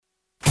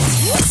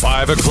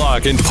5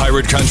 o'clock in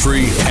Pirate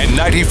Country, and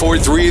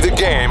 94.3 The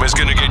Game is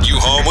going to get you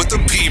home with the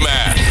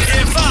P-Man.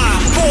 In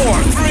 5,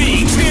 4, 3,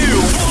 2,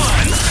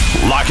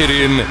 1. Lock it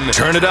in,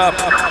 turn it up.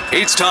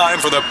 It's time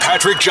for the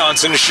Patrick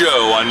Johnson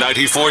Show on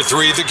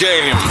 94.3 The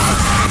Game.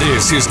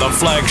 This is the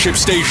flagship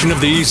station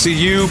of the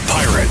ECU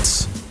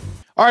Pirates.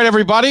 All right,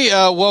 everybody,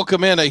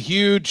 welcome in. A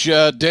huge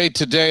day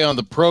today on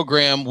the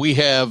program. We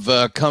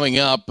have coming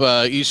up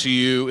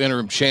ECU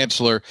Interim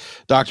Chancellor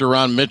Dr.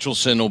 Ron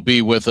Mitchelson will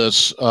be with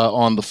us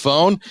on the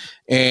phone,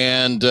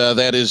 and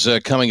that is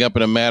coming up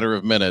in a matter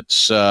of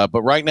minutes.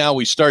 But right now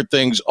we start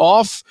things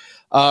off.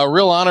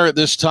 Real honor at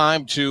this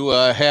time to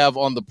have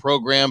on the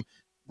program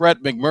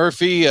Brett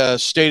McMurphy,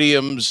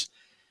 Stadium's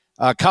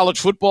college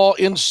football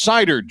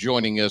insider,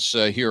 joining us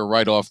here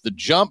right off the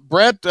jump.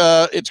 Brett,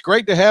 it's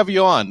great to have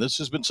you on. This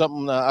has been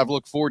something I've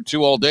looked forward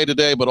to all day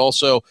today, but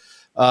also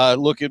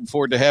looking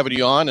forward to having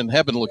you on, and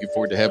have been looking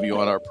forward to having you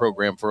on our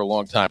program for a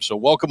long time. So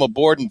welcome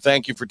aboard, and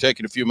thank you for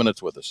taking a few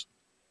minutes with us.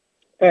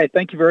 Hey,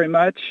 thank you very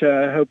much.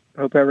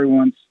 Hope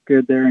everyone's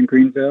good there in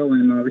Greenville,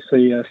 and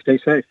obviously stay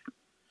safe.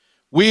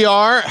 We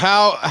are.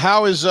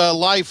 How is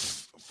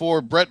life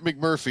for Brett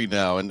McMurphy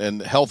now,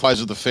 and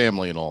health-wise of the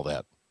family and all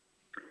that?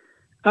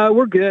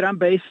 We're good. I'm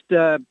based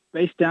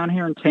down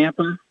here in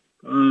Tampa.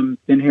 Been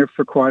here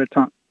for quite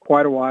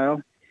a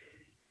while.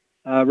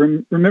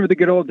 Remember the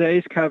good old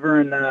days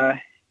covering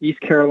East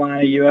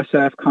Carolina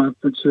USF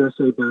Conference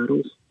USA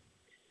battles.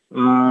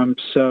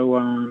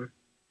 So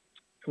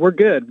we're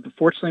good.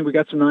 Fortunately, we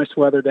got some nice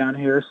weather down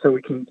here, so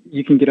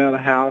you can get out of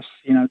the house,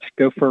 to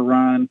go for a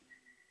run.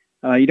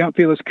 You don't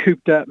feel as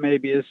cooped up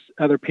maybe as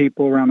other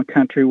people around the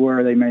country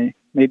where they may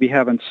be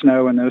having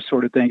snow and those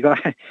sort of things.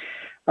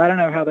 I don't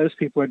know how those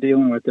people are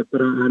dealing with it, but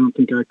I don't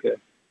think I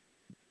could.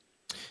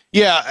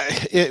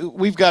 Yeah,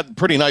 we've got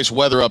pretty nice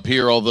weather up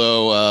here,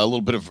 although a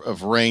little bit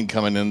of rain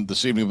coming in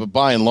this evening. But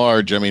by and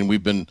large, I mean,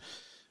 we've been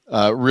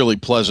really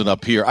pleasant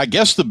up here. I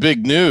guess the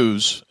big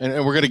news, and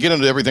we're going to get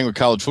into everything with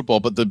college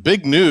football, but the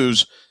big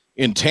news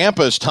in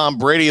Tampa is Tom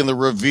Brady and the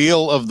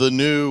reveal of the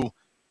new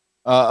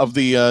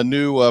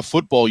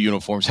football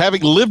uniforms.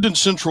 Having lived in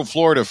Central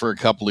Florida for a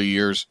couple of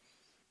years,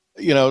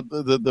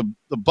 the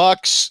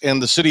Bucs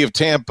and the city of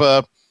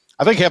Tampa,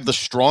 I think, have the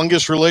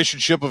strongest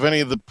relationship of any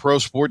of the pro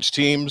sports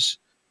teams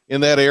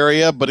in that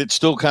area, but it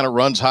still kind of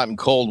runs hot and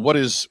cold.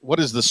 What's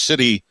the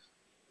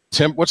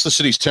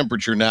city's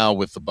temperature now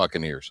with the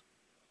Buccaneers?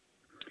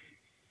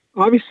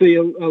 Obviously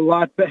a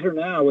lot better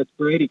now with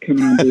Brady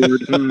coming on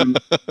board.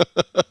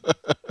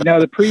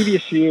 The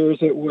previous years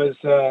it was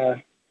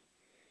a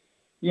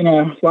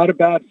lot of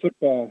bad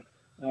football.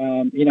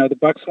 The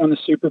Bucs won the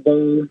Super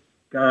Bowl.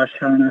 Gosh,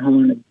 I don't know how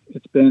long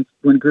it's been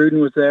when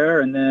Gruden was there,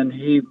 and then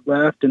he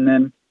left, and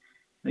then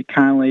it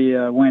kindly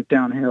went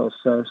downhill.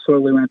 So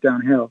slowly went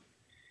downhill.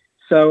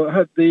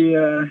 So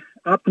the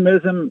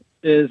optimism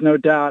is no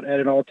doubt at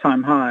an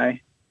all-time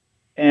high.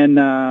 And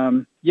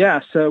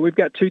so we've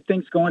got two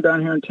things going down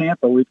here in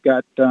Tampa. We've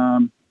got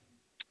Tom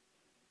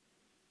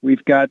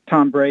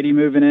Brady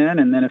moving in,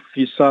 and then if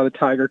you saw the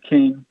Tiger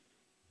King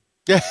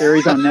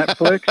series on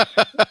Netflix,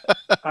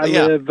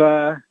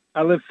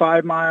 I live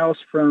 5 miles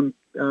from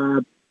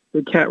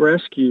Big Cat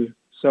Rescue,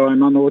 so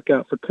I'm on the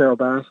lookout for Carol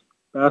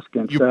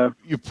Baskin.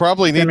 You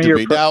probably need to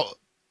be. Now,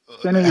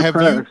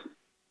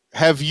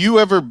 have you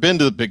ever been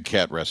to the Big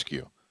Cat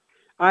Rescue?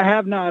 I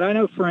have not. I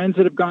know friends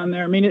that have gone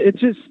there. I mean, it's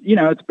just,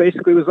 it's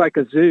basically, it was like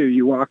a zoo.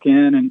 You walk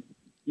in and,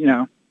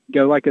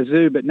 go like a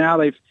zoo. But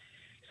now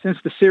since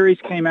the series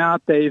came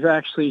out, they've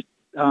actually,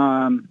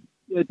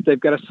 they've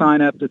got a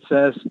sign up that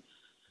says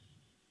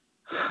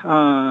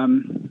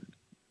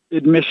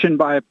admission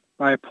by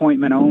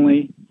appointment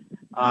only.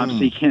 So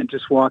you can't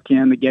just walk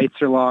in. The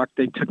gates are locked.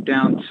 They took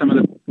down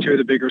two of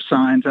the bigger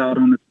signs out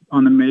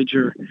on the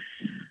major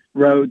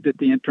road that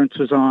the entrance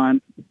was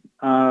on.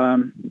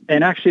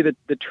 And actually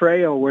the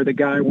trail where the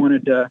guy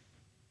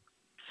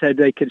said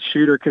they could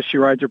shoot her because she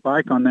rides her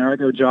bike on there. I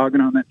go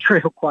jogging on that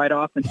trail quite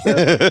often.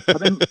 So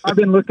I've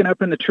been looking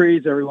up in the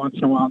trees every once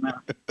in a while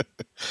now.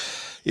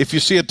 If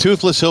you see a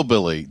toothless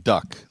hillbilly,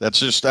 duck.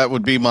 That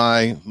would be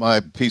my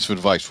piece of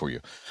advice for you.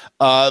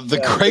 The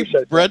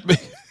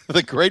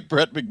great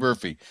Brett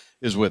McMurphy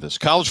is with us,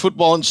 college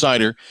football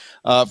insider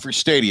for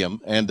Stadium,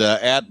 and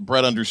at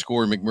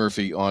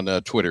Brett_McMurphy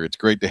on Twitter. It's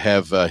great to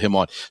have him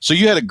on. So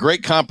you had a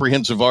great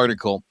comprehensive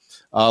article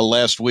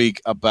last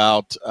week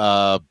about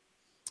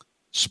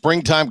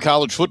springtime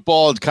college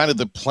football and kind of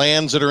the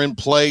plans that are in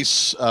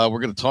place. We're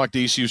going to talk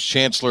to ECU's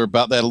chancellor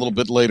about that a little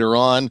bit later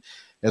on,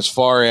 as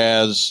far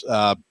as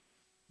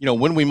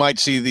when we might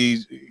see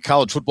the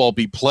college football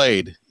be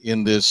played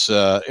in this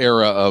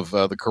era of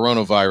the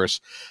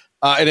coronavirus.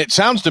 And it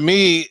sounds to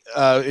me,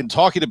 in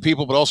talking to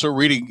people, but also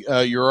reading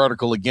your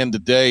article again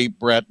today,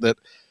 Brett, that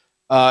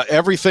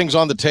everything's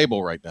on the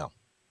table right now.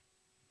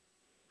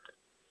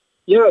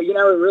 Yeah,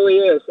 it really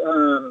is.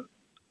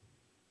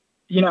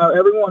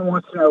 Everyone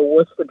wants to know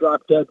what's the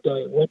drop dead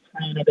date? What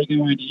plan are they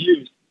going to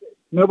use?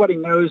 Nobody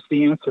knows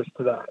the answers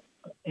to that.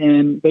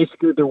 And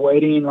basically they're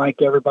waiting,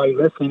 like everybody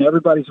listening.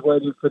 Everybody's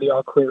waiting for the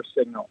all clear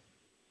signal.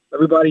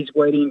 Everybody's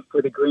waiting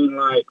for the green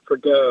light for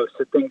go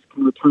so things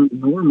can return to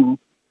normal.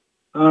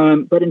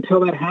 But until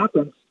that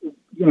happens,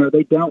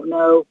 they don't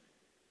know,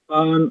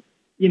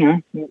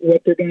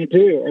 what they're going to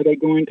do. Are they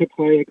going to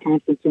play a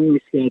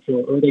conference-only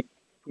schedule? Or are they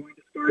going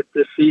to start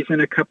the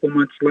season a couple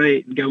months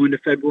late and go into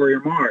February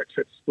or March?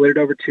 Let's split it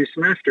over 2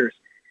 semesters.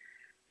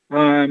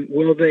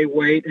 Will they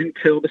wait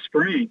until the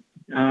spring?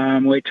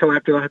 Wait till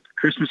after the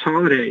Christmas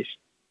holidays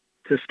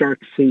to start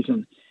the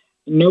season?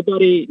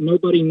 Nobody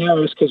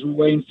knows because we're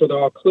waiting for the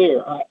all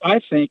clear. I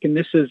think, and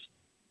this is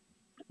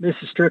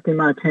strictly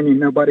my opinion,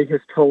 nobody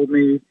has told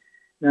me,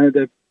 none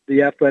of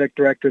the athletic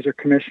directors or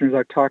commissioners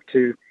I've talked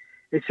to.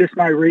 It's just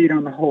my read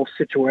on the whole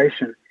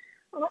situation.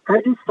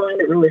 I just find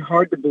it really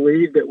hard to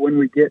believe that when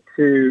we get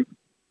to,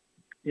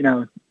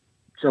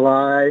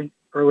 July,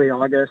 early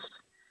August,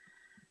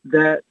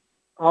 that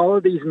all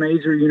of these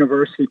major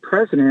university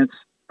presidents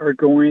are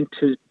going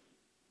to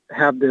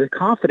have the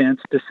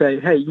confidence to say,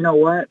 hey, you know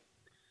what?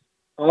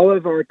 All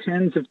of our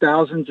tens of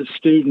thousands of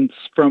students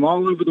from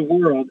all over the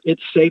world,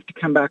 it's safe to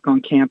come back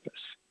on campus.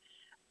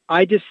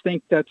 I just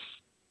think that's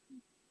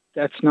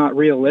not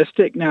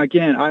realistic. Now,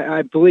 again,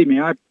 I believe me,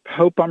 I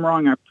hope I'm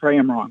wrong. I pray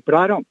I'm wrong, but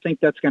I don't think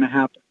that's going to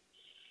happen.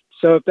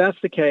 So if that's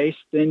the case,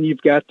 then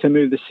you've got to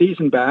move the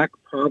season back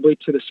probably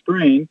to the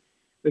spring.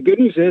 The good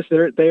news is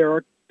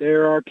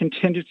there are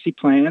contingency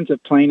plans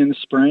of playing in the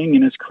spring.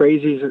 And as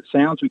crazy as it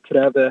sounds, we could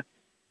have the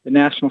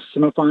national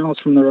semifinals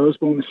from the Rose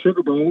Bowl and the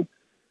Sugar Bowl,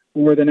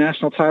 or the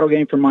national title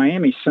game for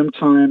Miami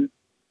sometime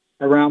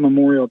around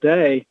Memorial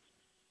Day.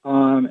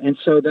 And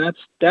so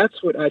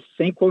that's what I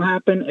think will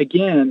happen.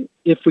 Again,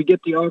 if we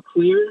get the all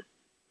clear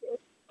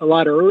a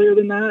lot earlier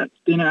than that,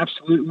 then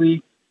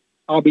absolutely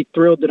I'll be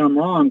thrilled that I'm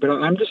wrong. But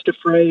I'm just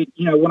afraid,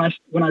 when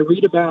I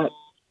read about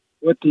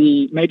what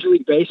the Major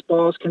League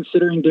Baseball is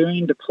considering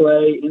doing to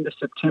play into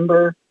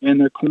September, and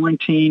they're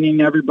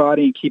quarantining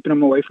everybody and keeping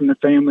them away from their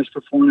families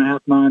for 4.5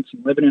 months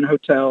and living in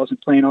hotels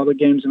and playing all the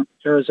games in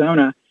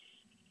Arizona,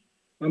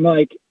 I'm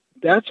like,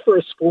 that's for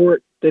a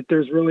sport that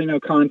there's really no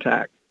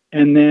contact.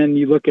 And then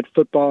you look at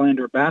football and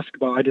or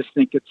basketball, I just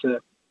think it's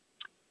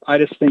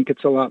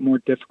a lot more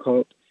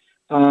difficult.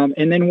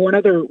 And then one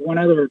other,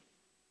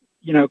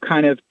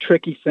 kind of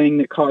tricky thing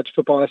that college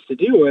football has to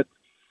deal with.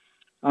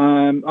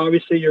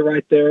 Obviously you're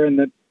right there in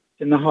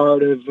the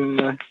heart of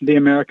the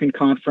American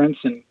Conference,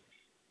 and,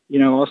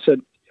 also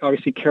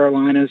obviously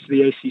Carolina's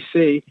the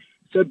ACC.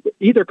 So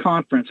either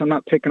conference, I'm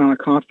not picking on a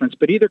conference,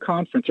 but either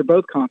conference or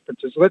both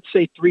conferences, let's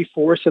say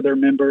 3/4 of their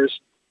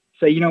members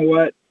say, you know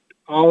what,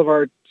 all of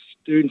our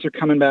students are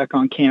coming back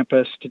on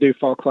campus to do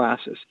fall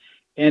classes.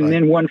 And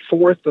then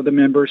 1/4 of the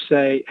members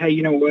say, hey,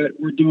 you know what,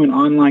 we're doing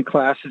online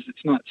classes.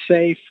 It's not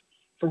safe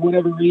for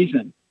whatever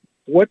reason.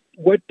 What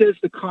does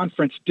the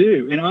conference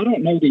do? And I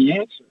don't know the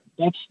answer.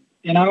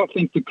 And I don't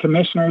think the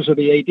commissioners or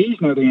the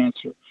ADs know the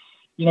answer.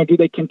 Do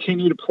they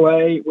continue to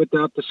play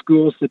without the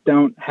schools that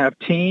don't have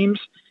teams?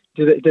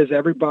 Does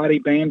everybody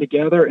band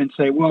together and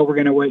say, well, we're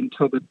going to wait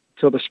until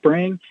the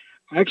spring?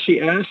 I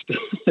actually asked,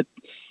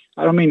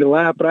 I don't mean to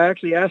laugh, but I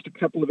actually asked a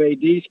couple of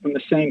ADs from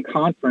the same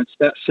conference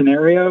that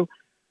scenario.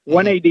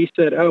 One AD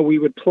said, oh, we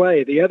would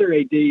play. The other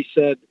AD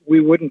said we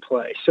wouldn't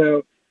play.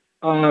 So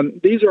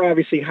these are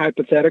obviously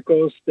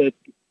hypotheticals that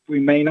we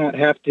may not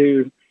have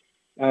to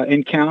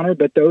encounter,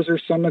 but those are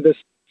some of the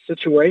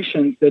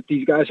situations that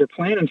these guys are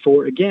planning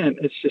for. Again,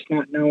 it's just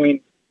not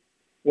knowing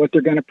what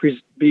they're going to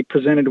be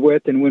presented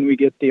with and when we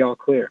get the all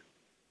clear.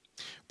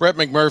 Brett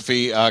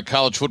McMurphy,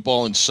 College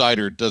Football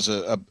Insider,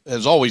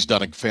 has always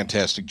done a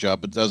fantastic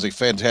job, but does a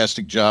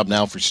fantastic job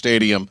now for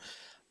Stadium.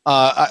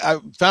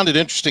 I found it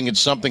interesting. It's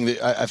something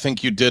that I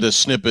think you did a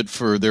snippet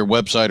for their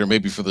website or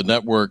maybe for the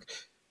network,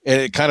 and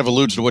it kind of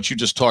alludes to what you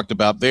just talked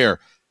about there.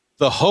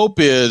 The hope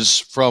is,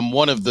 from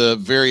one of the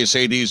various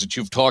ADs that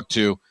you've talked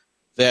to,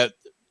 that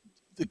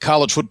the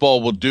college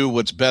football will do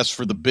what's best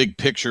for the big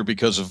picture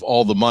because of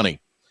all the money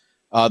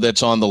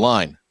that's on the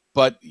line.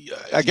 But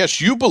I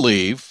guess you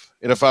believe,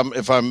 and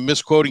if I'm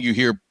misquoting you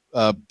here,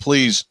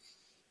 please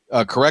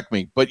correct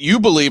me, but you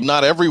believe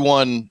not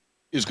everyone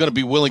is going to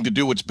be willing to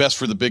do what's best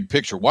for the big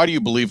picture. Why do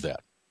you believe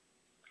that?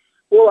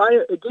 Well,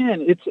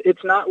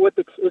 it's not what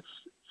it's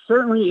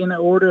certainly in the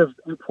order of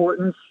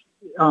importance.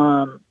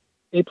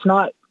 It's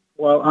not,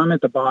 well, I'm at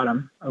the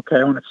bottom. Okay.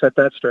 I want to set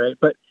that straight,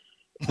 but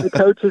the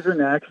coaches are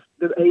next.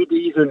 The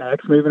ADs are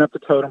next, moving up the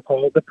totem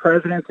pole. The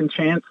presidents and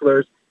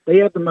chancellors, they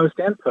have the most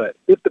input.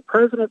 If the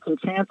presidents and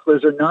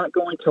chancellors are not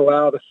going to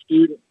allow the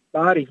student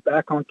bodies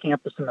back on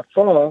campus in the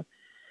fall,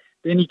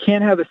 then you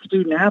can't have the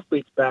student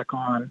athletes back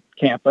on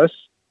campus.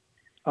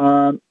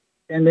 And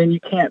then you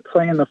can't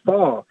play in the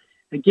fall.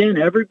 Again,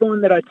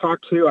 everyone that I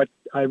talked to,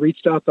 I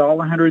reached out to all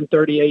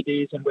 130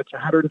 ADs, in which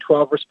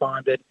 112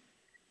 responded.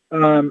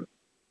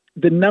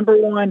 The number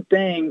one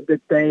thing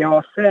that they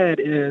all said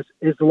is,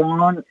 as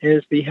long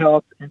as the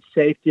health and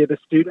safety of the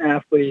student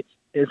athletes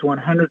is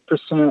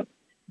 100%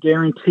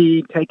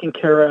 guaranteed, taken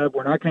care of,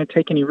 we're not going to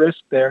take any risk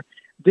there,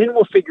 then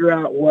we'll figure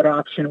out what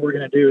option we're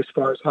going to do as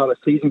far as how the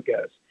season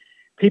goes.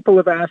 People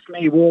have asked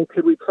me, well,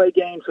 could we play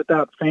games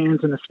without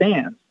fans in the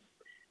stands?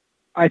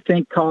 I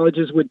think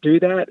colleges would do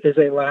that as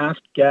a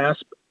last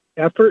gasp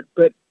effort.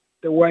 But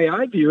the way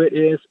I view it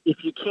is,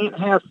 if you can't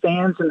have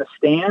fans in the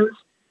stands,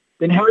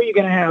 then how are you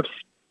going to have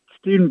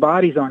student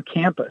bodies on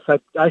campus?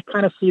 I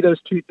kind of see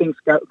those two things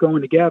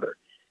going together.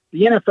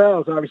 The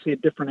NFL is obviously a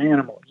different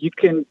animal. You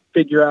can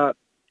figure out,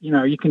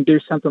 you can do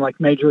something like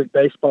Major League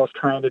Baseball is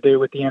trying to do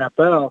with the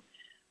NFL,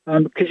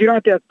 because you don't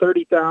have to have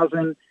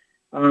 30,000,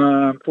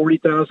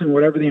 40,000,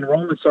 whatever the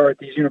enrollments are at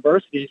these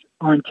universities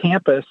on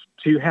campus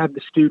to have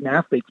the student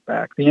athletes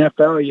back. The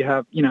NFL, you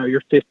have,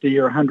 your 50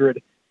 or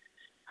 100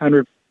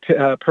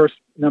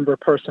 number of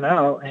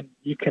personnel, and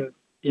you can,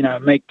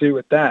 make do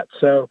with that.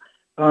 So,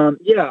 I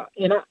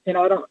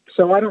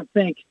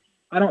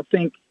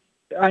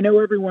know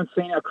everyone's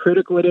saying how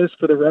critical it is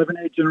for the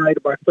revenue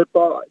generated by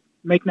football.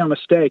 Make no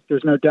mistake,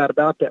 there's no doubt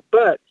about that.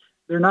 But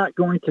they're not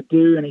going to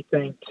do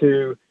anything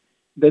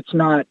that's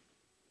not,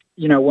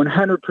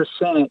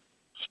 100%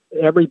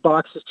 every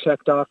box is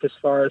checked off as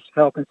far as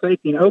health and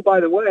safety. And, oh, by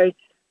the way,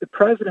 the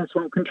presidents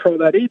won't control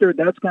that either.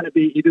 That's going to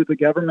be either the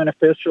government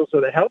officials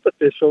or the health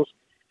officials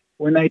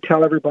when they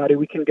tell everybody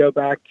we can go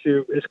back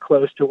to as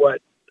close to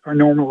what our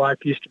normal life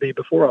used to be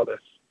before all this.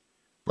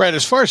 Right.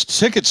 As far as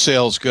ticket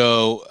sales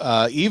go,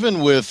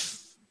 even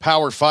with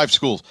Power 5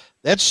 schools,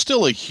 that's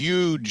still a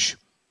huge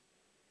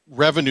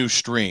revenue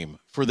stream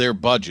for their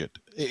budget.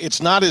 It's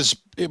not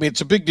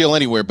it's a big deal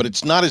anywhere, but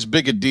it's not as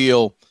big a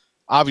deal,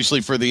 obviously,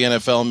 for the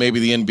NFL and maybe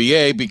the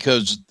NBA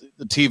because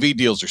the TV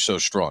deals are so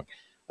strong.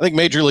 I think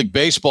Major League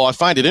Baseball, I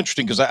find it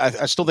interesting because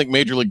I still think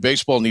Major League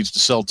Baseball needs to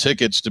sell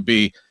tickets to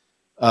be,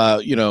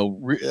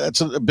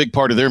 that's a big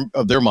part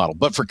of their model.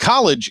 But for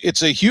college,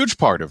 it's a huge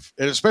part of,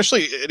 and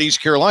especially in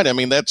East Carolina. I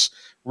mean, that's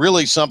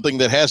really something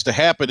that has to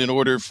happen in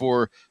order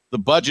for the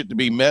budget to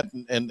be met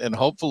and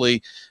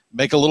hopefully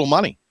make a little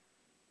money.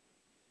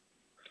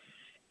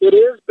 It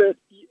is, but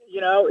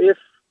if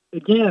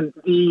again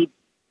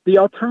the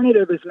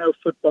alternative is no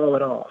football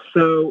at all.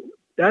 So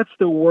that's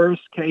the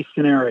worst case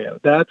scenario.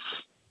 That's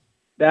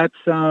as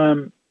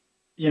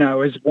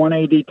one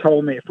AD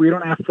told me, if we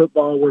don't have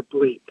football, we're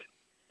bleeped.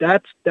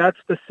 That's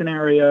the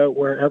scenario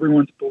where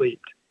everyone's bleeped.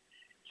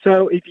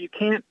 So if you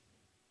can't,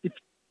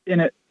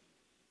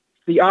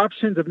 the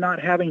options of not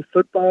having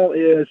football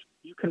is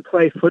you can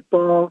play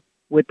football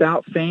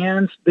without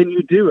fans, then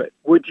you do it.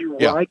 Would you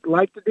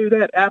like to do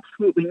that?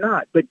 Absolutely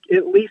not. But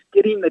at least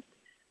getting the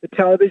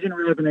television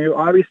revenue,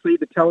 obviously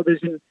the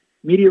television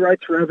media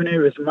rights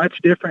revenue is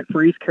much different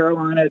for East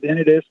Carolina than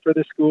it is for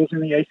the schools in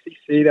the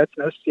ACC. That's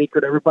no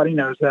secret. Everybody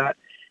knows that.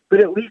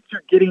 But at least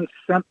you're getting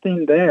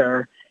something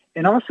there.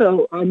 And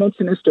also, I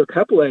mentioned this to a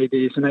couple of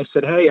ADs, and they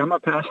said, hey, I'm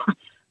going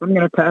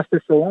to pass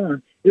this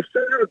along. If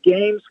somehow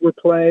games were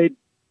played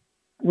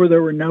where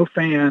there were no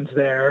fans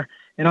there,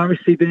 and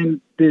obviously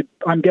then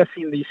I'm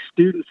guessing the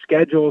student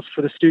schedules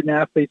for the student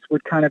athletes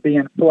would kind of be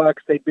in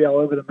flux. They'd be all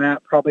over the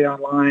map, probably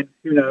online.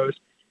 Who knows?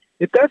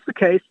 If that's the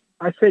case,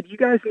 I said, you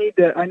guys need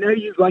to, I know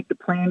you'd like to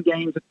plan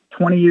games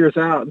 20 years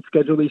out and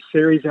schedule these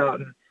series out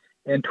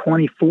in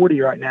 2040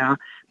 right now,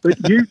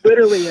 but you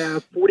literally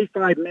have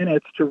 45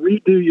 minutes to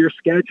redo your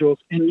schedules,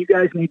 and you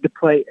guys need to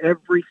play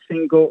every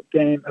single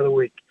game of the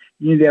week.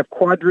 You need to have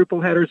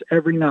quadruple headers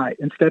every night.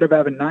 Instead of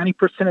having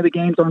 90% of the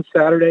games on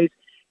Saturdays,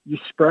 you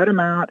spread them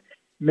out.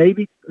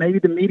 Maybe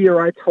the media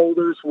rights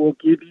holders will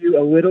give you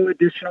a little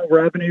additional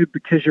revenue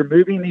because you're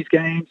moving these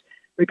games.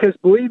 Because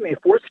believe me, if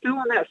we're still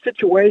in that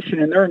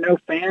situation and there are no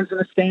fans in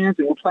the stands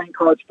and we're playing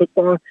college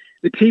football,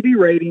 the TV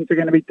ratings are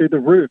going to be through the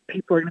roof.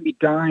 People are going to be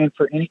dying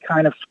for any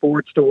kind of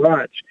sports to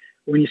watch.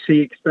 When you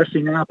see,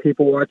 especially now,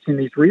 people watching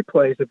these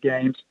replays of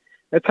games,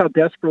 that's how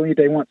desperately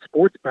they want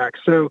sports back.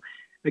 So,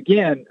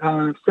 again,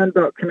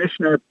 Sunbelt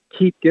Commissioner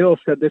Keith Gill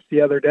said this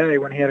the other day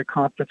when he had a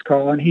conference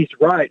call, and he's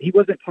right. He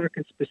wasn't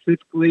talking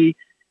specifically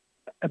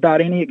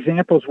about any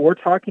examples we're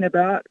talking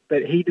about,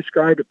 but he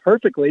described it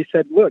perfectly. He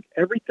said, look,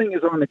 everything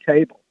is on the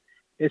table.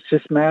 It's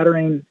just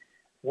mattering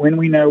when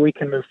we know we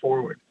can move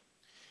forward.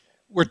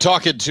 We're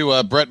talking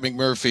to Brett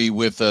McMurphy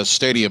with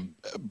Stadium.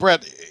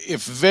 Brett,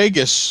 if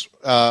Vegas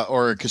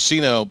or a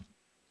casino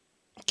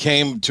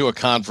came to a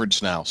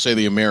conference now, say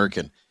the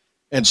American,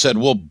 and said,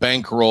 we'll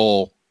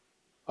bankroll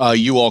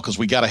you all because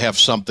we got to have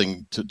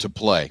something to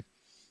play,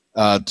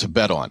 to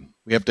bet on.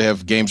 We have to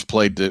have games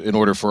played in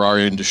order for our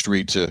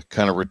industry to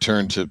kind of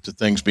return to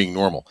things being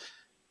normal.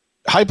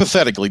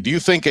 Hypothetically, do you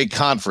think a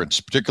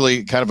conference,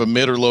 particularly kind of a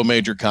mid or low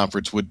major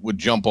conference, would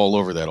jump all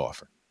over that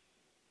offer?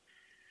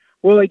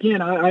 Well,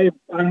 again, I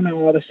don't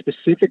know all the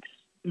specifics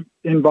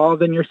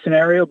involved in your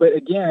scenario, but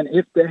again,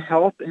 if the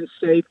health and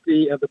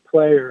safety of the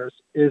players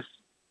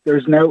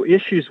there's no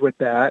issues with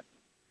that,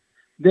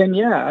 then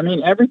yeah, I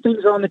mean,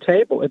 everything's on the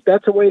table. If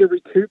that's a way to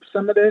recoup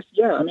some of this,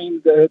 yeah, I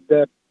mean,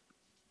 the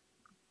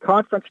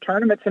conference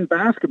tournaments in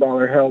basketball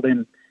are held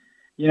in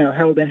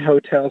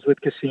hotels with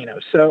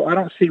casinos. So I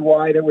don't see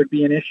why there would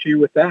be an issue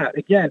with that.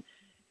 Again,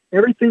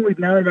 everything we've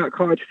known about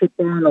college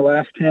football in the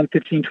last 10,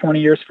 15,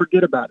 20 years,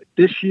 forget about it.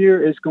 This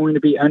year is going to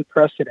be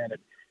unprecedented.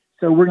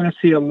 So we're going to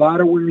see a lot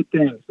of weird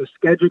things. The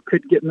schedule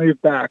could get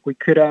moved back. We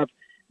could have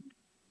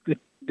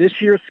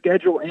this year's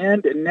schedule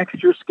end and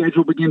next year's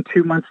schedule begin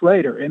 2 months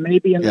later. It may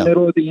be in the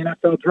middle of the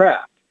NFL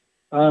draft.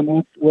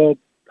 Will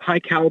high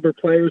caliber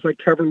players like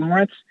Trevor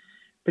Lawrence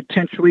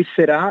potentially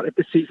sit out if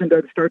the season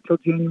doesn't start till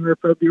January or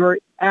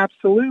February?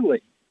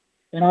 Absolutely.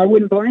 And I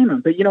wouldn't blame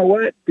them. But you know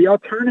what? The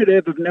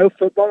alternative of no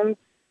football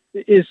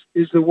is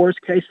the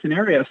worst case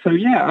scenario. So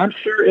yeah, I'm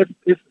sure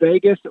if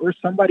Vegas or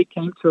somebody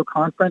came to a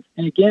conference,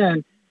 and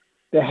again,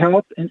 the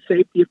health and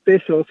safety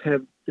officials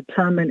have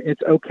determined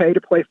it's okay to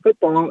play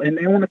football and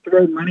they want to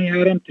throw money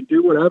at him to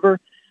do whatever.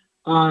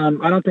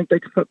 I don't think they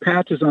could put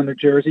patches on their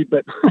jersey,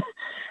 but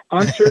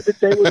I'm sure that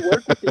they would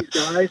work with these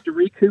guys to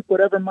recoup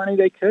whatever money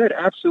they could.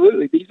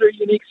 Absolutely. These are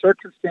unique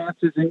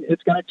circumstances, and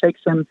it's going to take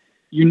some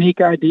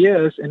unique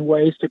ideas and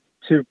ways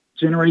to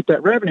generate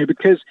that revenue,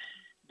 because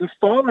the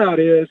fallout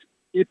is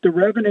if the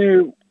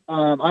revenue,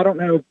 I don't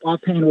know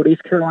offhand what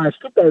East Carolina's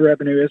football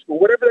revenue is,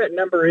 but whatever that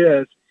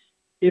number is,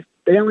 if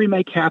they only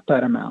make half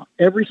that amount,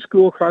 every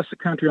school across the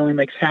country only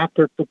makes half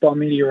their football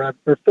media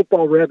or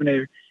football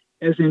revenue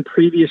as in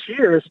previous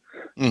years,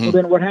 well,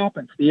 then what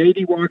happens? The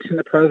AD walks in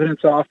the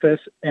president's office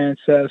and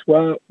says,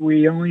 well,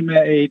 we only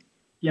made,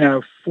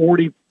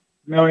 40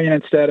 million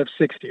instead of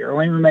 60, or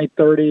only made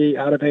 30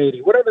 out of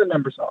 80, whatever the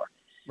numbers are.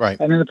 Right.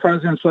 And then the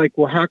president's like,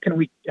 well, how can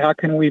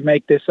we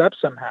make this up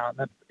somehow?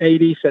 And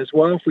the AD says,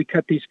 well, if we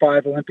cut these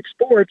 5 Olympic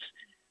sports,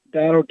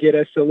 that'll get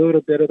us a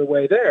little bit of the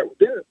way there.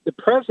 The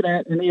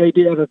president and the AD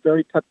have a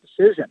very tough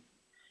decision.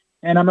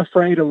 And I'm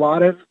afraid a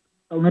lot of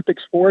Olympic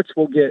sports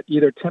will get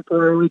either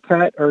temporarily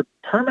cut or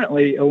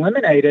permanently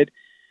eliminated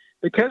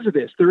because of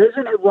this. There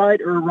isn't a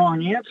right or a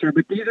wrong answer,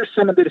 but these are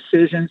some of the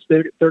decisions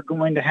that they're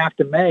going to have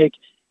to make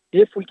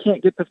if we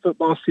can't get the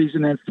football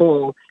season in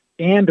full,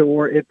 and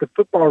or if the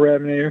football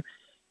revenue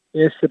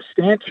is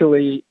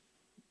substantially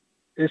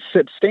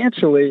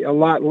a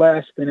lot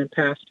less than in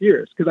past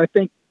years. Because I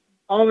think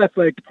all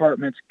athletic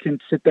departments can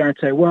sit there and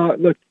say, well,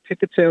 look,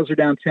 ticket sales are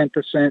down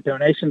 10%,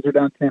 donations are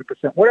down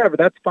 10%, whatever,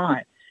 that's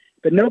fine.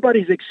 But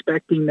nobody's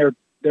expecting their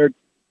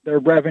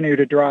revenue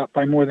to drop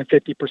by more than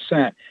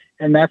 50%.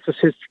 And that's a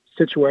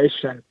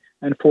situation,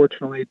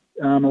 unfortunately,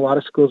 a lot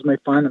of schools may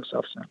find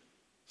themselves in.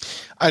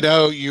 I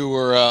know you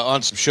were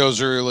on some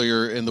shows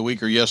earlier in the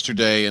week or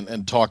yesterday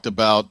and talked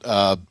about,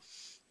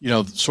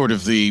 sort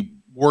of the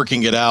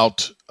working it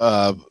out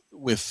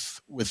with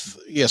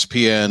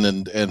ESPN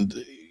and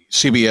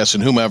CBS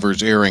and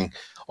whomever's airing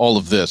all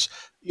of this.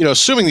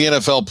 Assuming the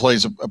NFL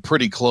plays a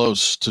pretty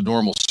close to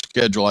normal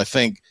schedule, I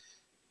think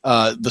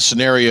the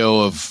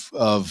scenario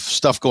of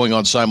stuff going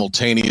on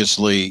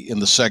simultaneously in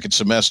the second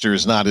semester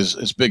is not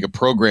as big a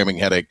programming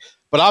headache.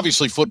 But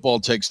obviously football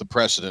takes the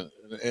precedent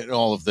in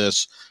all of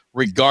this,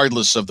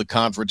 regardless of the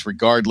conference,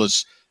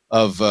 regardless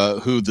of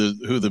who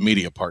the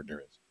media partner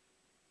is.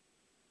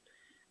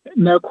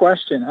 No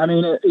question. I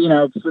mean,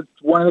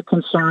 one of the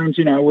concerns,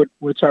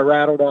 which I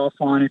rattled off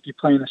on if you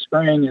play in the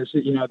spring is,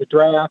 the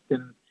draft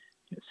and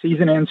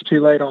season ends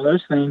too late, all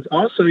those things.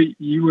 Also,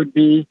 you would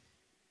be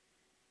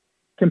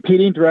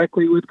competing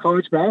directly with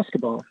college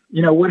basketball.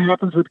 What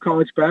happens with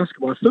college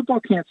basketball?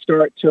 Football can't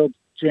start till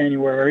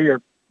January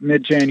or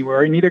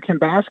mid-January, neither can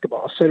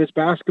basketball. So does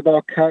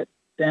basketball cut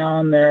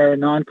down their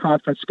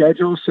non-conference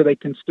schedule so they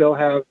can still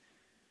have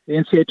the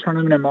NCAA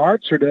tournament in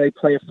March, or do they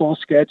play a full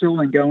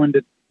schedule and go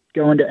into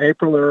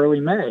April or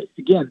early May?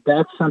 Again,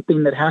 that's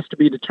something that has to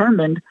be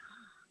determined,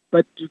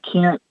 but you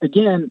can't,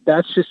 again,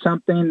 that's just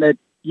something that,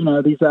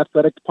 these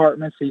athletic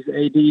departments, these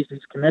ADs,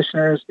 these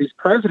commissioners, these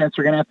presidents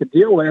are going to have to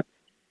deal with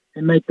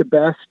and make the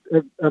best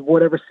of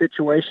whatever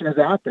situation is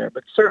out there.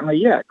 But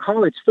certainly,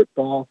 college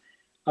football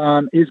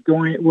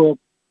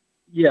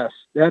yes,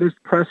 that is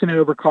precedent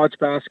over college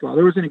basketball.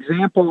 There was an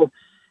example,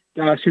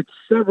 it's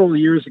several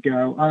years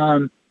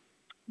ago.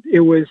 It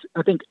was,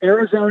 I think,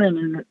 Arizona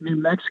and New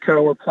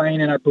Mexico were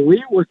playing, and I believe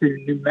it was the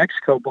New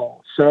Mexico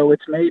Bowl. So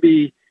it's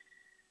maybe,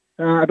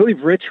 I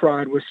believe Rich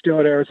Rod was still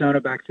at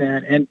Arizona back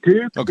then, and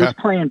Duke was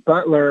playing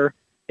Butler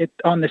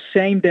on the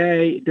same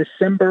day,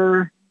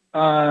 December,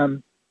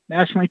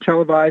 nationally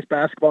televised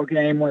basketball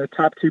game, one of the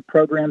top 2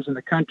 programs in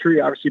the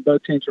country. Obviously,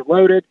 both teams are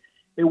loaded.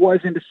 It was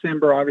in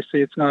December.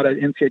 Obviously, it's not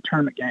an NCAA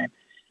tournament game.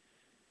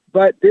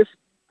 But this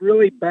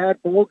really bad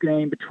bowl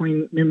game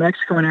between New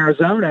Mexico and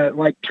Arizona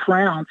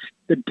trounced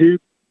the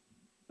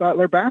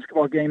Duke-Butler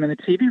basketball game in the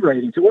TV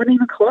ratings. It wasn't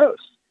even close.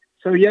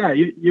 So, yeah,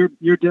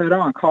 you're dead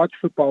on. College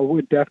football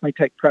would definitely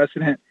take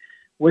precedent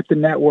with the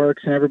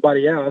networks and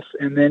everybody else,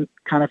 and then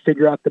kind of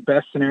figure out the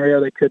best scenario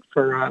they could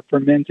for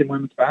men's and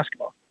women's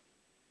basketball.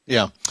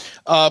 Yeah.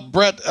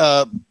 Brett,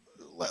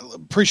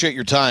 appreciate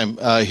your time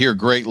here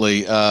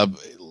greatly.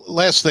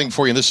 Last thing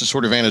for you, and this is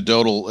sort of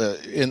anecdotal,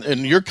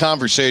 in your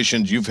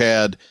conversations you've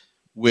had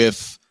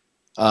with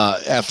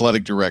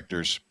athletic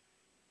directors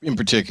in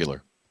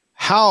particular,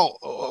 how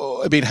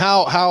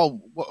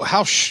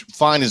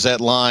fine is that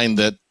line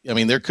that,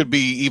 there could be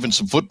even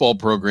some football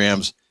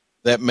programs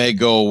that may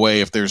go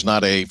away if there's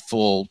not a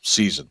full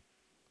season?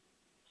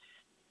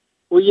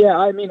 Well, yeah,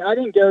 I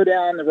didn't go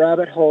down the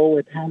rabbit hole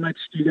with how much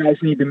do you guys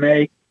need to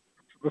make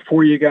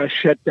before you guys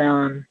shut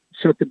the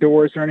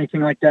doors or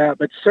anything like that.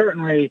 But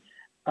certainly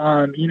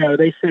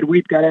They said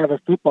we've got to have a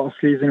football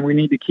season. We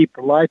need to keep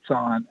the lights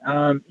on.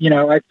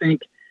 I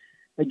think,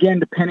 again,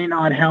 depending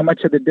on how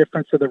much of the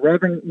difference of the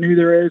revenue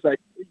there is,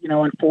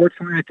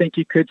 unfortunately, I think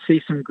you could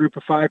see some Group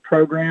of Five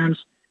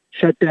programs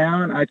shut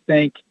down. I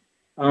think,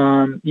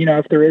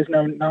 if there is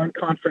no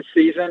non-conference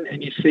season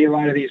and you see a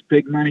lot of these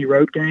big money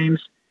road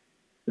games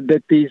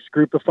that these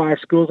Group of Five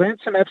schools and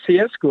some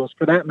FCS schools,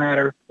 for that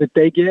matter, that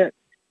they get,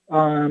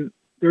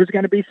 there's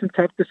going to be some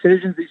tough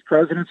decisions these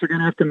presidents are going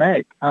to have to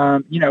make.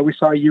 We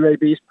saw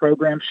UAB's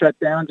program shut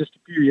down just a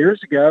few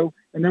years ago,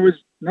 and there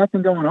was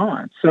nothing going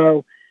on.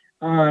 So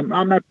I'm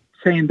not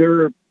saying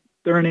they're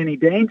in any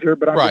danger,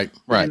 but I'm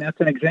just saying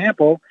that's an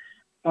example.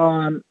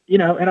 And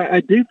I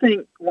do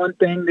think one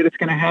thing that it's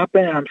going to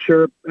happen, and I'm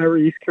sure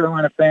every East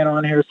Carolina fan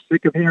on here is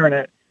sick of hearing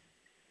it,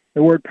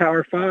 the word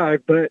Power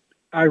Five, but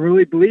I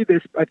really believe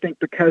this. I think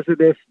because of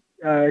this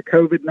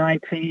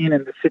COVID-19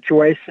 and the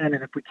situation,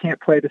 and if we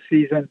can't play the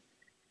season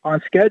on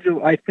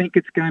schedule, I think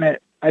it's going to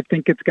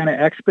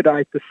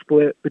expedite the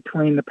split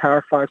between the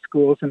Power Five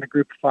schools and the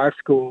Group of Five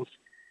schools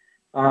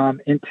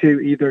into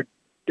either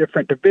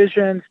different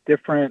divisions,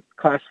 different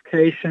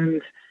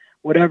classifications,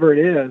 whatever it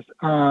is.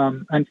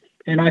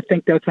 And I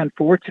think that's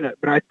unfortunate,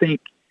 but I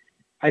think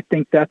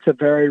that's a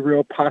very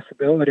real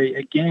possibility.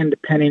 Again,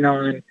 depending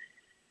on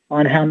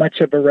how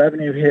much of a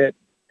revenue hit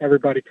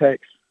everybody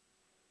takes.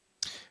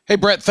 Hey,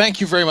 Brett,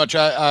 thank you very much.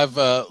 I've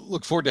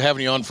looked forward to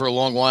having you on for a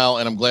long while,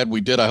 and I'm glad we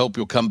did. I hope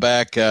you'll come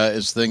back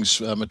as things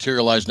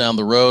materialize down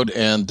the road,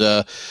 and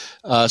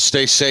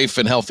stay safe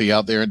and healthy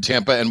out there in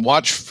Tampa, and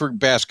watch for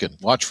Baskin.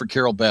 Watch for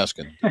Carol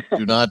Baskin.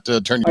 Do not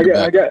turn your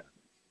back.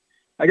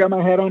 I got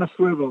my head on a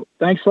swivel.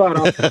 Thanks a lot.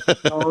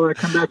 I'll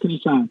come back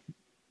anytime.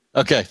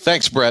 Okay.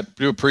 Thanks, Brett.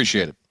 Do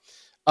appreciate it.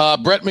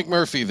 Brett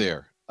McMurphy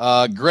there.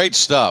 Great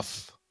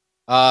stuff.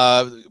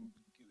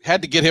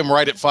 Had to get him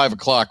right at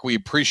 5:00. We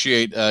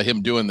appreciate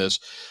him doing this.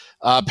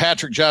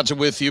 Patrick Johnson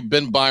with you,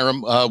 Ben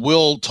Byram.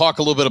 We'll talk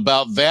a little bit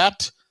about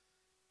that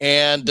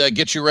and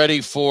get you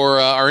ready for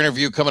our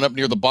interview coming up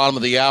near the bottom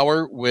of the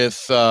hour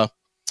with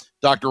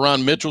Dr.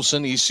 Ron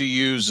Mitchelson,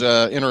 ECU's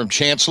interim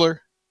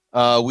chancellor.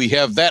 We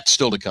have that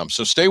still to come.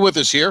 So stay with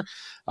us here.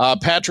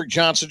 Patrick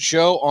Johnson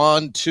Show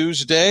on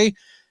Tuesday,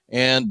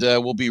 and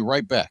we'll be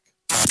right back.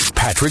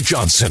 Patrick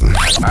Johnson.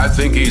 I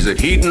think he's a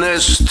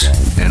hedonist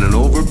and an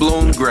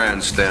overblown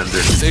grandstander.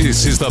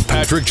 This is the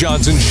Patrick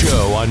Johnson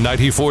Show on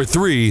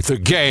 94.3 The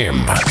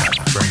Game.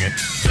 Bring it.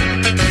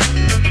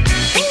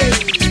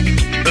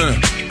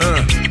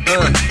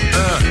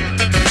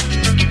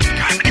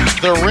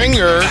 The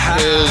Ringer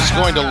is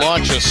going to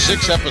launch a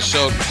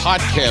 6-episode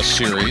podcast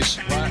series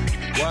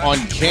on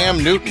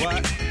Cam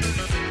Newton.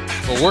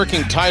 The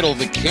working title,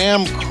 The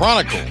Cam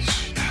Chronicles.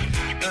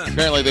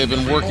 Apparently, they've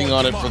been working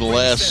on it for the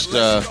last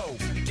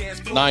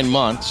 9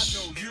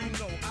 months.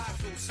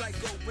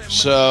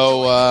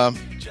 So, I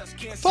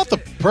thought the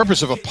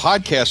purpose of a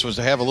podcast was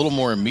to have a little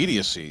more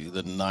immediacy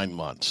than 9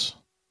 months.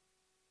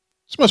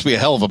 This must be a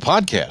hell of a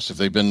podcast if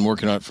they've been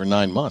working on it for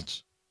 9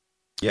 months.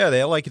 Yeah,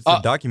 they like it's a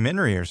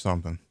documentary or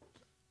something.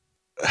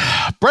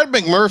 Brett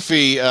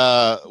McMurphy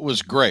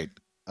was great.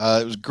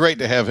 It was great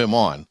to have him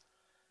on.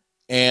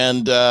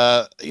 And,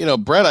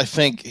 Brett,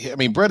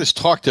 Brett has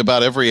talked to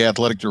about every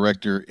athletic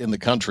director in the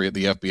country at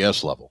the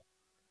FBS level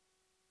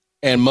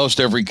and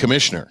most every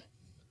commissioner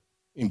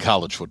in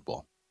college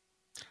football.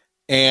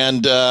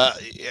 And,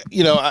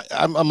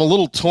 I'm a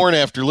little torn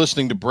after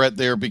listening to Brett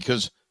there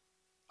because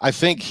I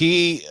think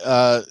he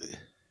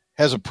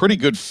has a pretty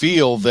good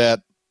feel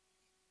that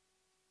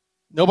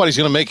nobody's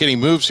going to make any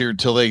moves here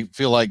until they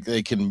feel like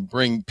they can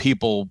bring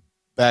people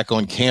back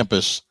on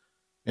campus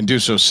and do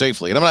so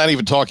safely. And I'm not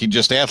even talking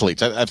just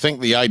athletes. I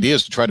think the idea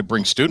is to try to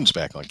bring students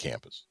back on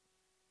campus.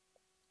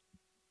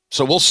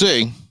 So we'll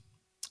see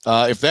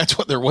if that's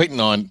what they're waiting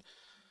on.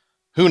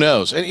 Who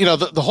knows? And,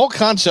 the whole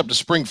concept of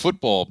spring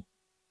football,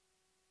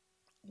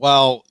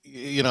 while,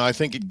 I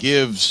think it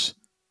gives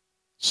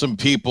some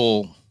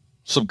people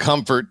some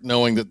comfort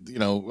knowing that,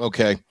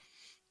 okay,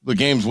 the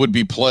games would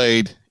be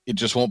played. It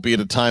just won't be at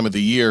a time of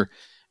the year.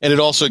 And it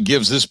also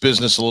gives this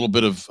business a little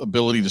bit of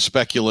ability to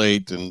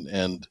speculate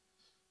and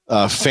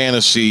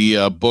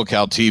fantasy book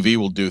how TV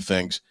will do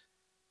things.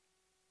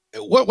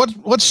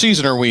 What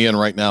season are we in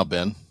right now,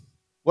 Ben?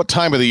 What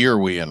time of the year are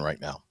we in right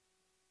now?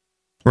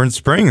 We're in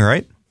spring,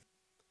 right?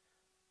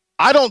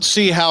 I don't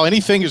see how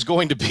anything is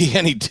going to be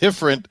any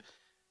different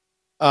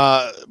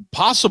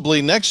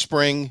possibly next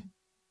spring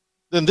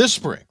than this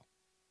spring.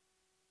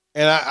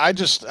 And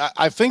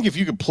I think if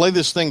you could play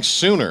this thing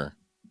sooner,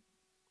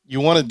 you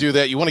want to do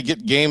that. You want to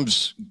get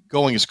games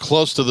going as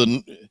close to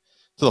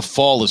the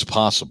fall as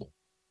possible.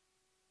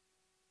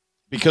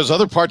 Because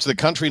other parts of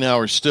the country now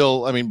are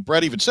still,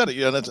 Brett even said it,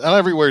 not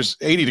everywhere is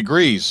 80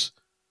 degrees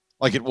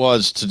like it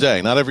was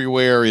today. Not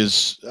everywhere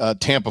is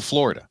Tampa,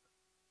 Florida.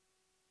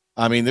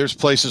 There's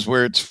places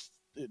where it's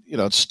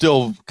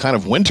still kind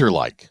of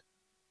winter-like.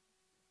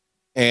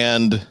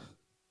 And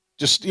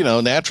just,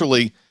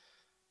 naturally,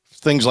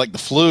 things like the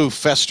flu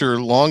fester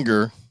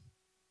longer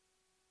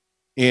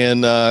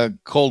in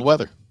cold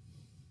weather.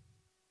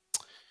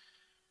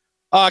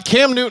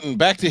 Cam Newton,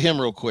 back to him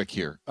real quick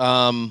here.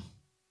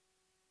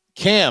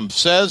 Cam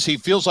says he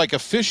feels like a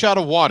fish out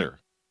of water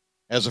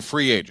as a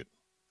free agent.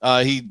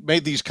 He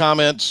made these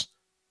comments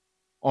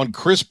on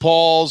Chris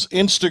Paul's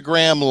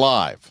Instagram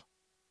Live.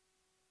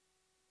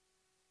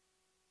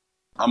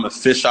 I'm a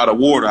fish out of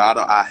water.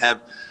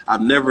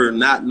 I've never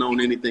not known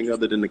anything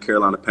other than the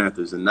Carolina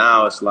Panthers, and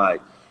now it's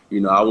like,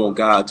 I want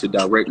God to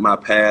direct my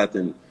path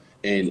and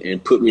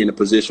put me in a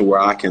position where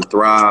I can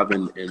thrive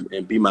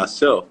and be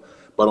myself.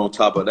 But on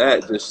top of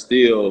that, just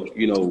still,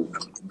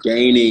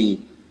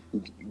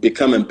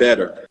 becoming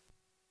better.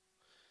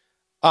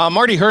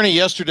 Marty Hurney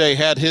yesterday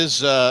had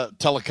his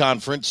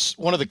teleconference.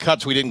 One of the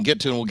cuts we didn't get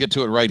to, and we'll get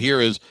to it right here,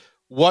 is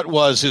what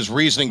was his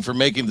reasoning for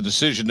making the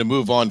decision to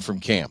move on from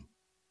Cam?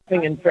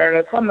 In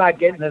fairness, I'm not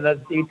getting into the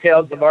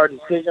details of our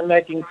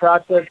decision-making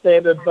process,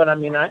 David, but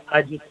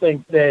I just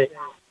think that,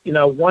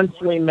 once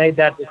we made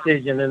that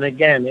decision, and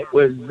again, it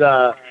was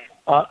a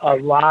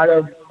lot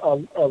of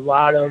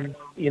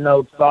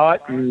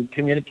thought and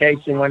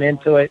communication went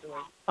into it.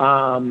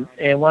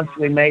 And once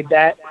we made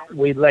that,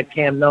 we let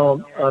Cam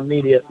know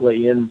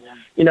immediately. And,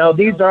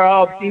 these are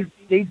all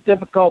these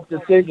difficult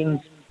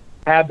decisions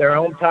have their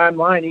own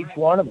timeline, each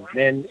one of them.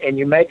 And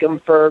you make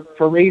them for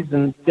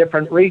reasons,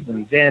 different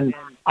reasons. And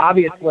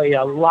obviously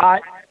a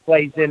lot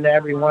plays into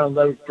every one of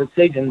those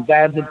decisions,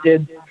 as it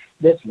did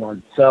this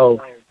one. So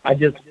I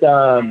just,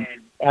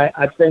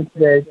 I think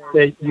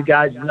that you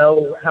guys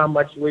know how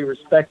much we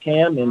respect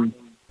Cam,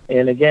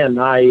 and again,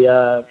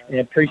 I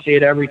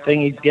appreciate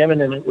everything he's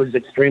given, and it was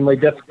extremely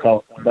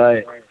difficult,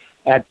 but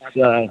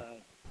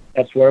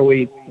that's where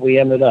we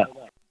ended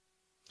up.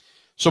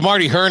 So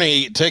Marty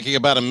Hurney taking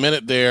about a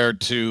minute there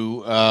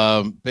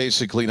to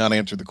basically not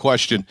answer the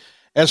question.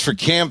 As for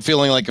Cam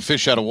feeling like a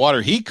fish out of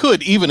water, he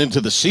could even into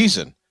the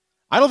season.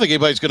 I don't think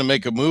anybody's going to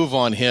make a move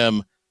on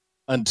him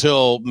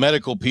until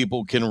medical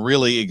people can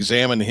really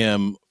examine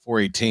him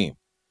for a team.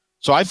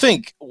 So I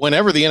think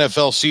whenever the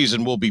NFL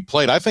season will be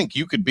played, I think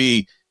you could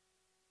be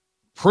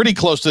pretty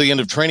close to the end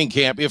of training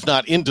camp, if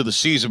not into the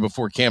season,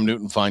 before Cam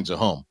Newton finds a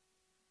home.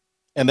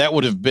 And that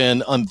would have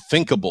been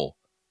unthinkable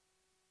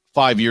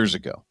 5 years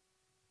ago.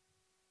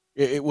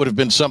 It would have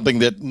been something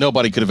that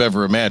nobody could have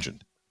ever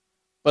imagined.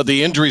 But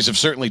the injuries have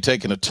certainly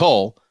taken a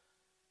toll,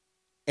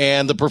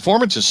 and the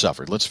performance has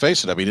suffered. Let's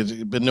face it. I mean, it's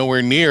been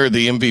nowhere near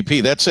the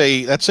MVP. That's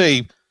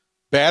a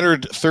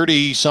battered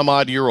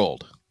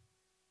 30-some-odd-year-old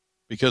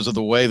because of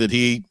the way that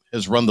he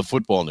has run the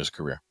football in his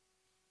career.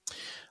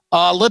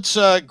 Let's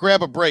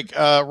grab a break.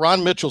 Ron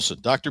Mitchelson,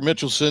 Dr.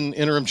 Mitchelson,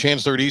 interim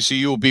chancellor at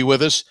ECU, will be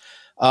with us.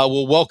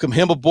 We'll welcome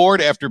him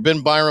aboard after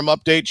Ben Byram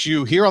updates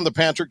you here on the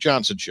Patrick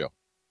Johnson Show.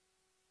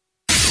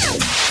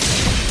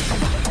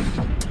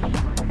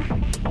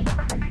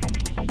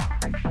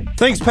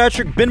 Thanks,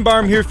 Patrick. Ben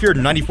Byram here for your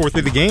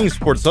 94.3 The Game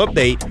Sports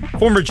Update.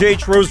 Former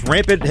J.H. Rose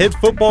Rampant head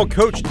football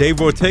coach Dave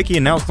Wojtecki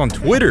announced on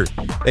Twitter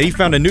that he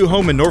found a new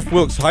home in North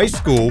Wilkes High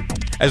School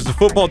as the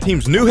football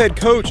team's new head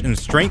coach and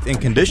strength and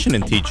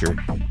conditioning teacher.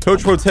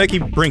 Coach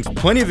Wojtecki brings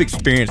plenty of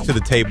experience to the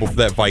table for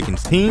that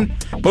Vikings team,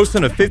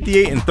 boasting a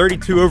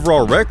 58-32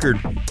 overall record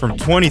from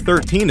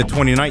 2013 to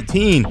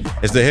 2019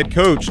 as the head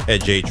coach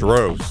at J.H.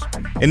 Rose.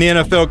 In the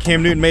NFL,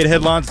 Cam Newton made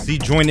headlines as he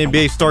joined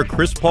NBA star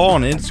Chris Paul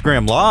on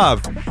Instagram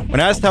Live. When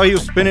asked how he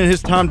was spending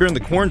his time during the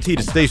quarantine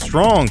to stay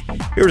strong,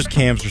 here's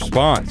Cam's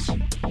response.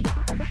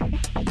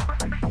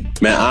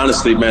 Man,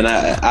 honestly, man,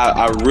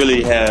 I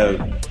really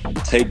have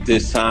take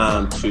this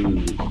time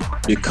to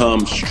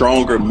become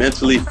stronger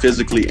mentally,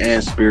 physically,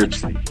 and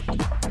spiritually.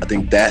 I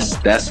think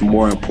that's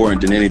more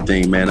important than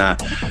anything, man.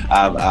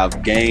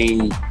 I've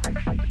gained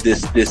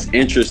this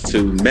interest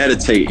to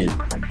meditating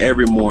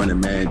every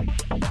morning, man.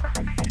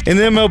 In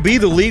the MLB,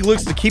 the league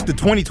looks to keep the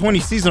 2020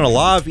 season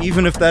alive,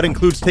 even if that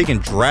includes taking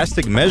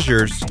drastic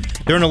measures.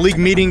 During a league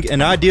meeting,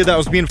 an idea that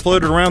was being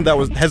floated around that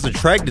has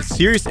attracted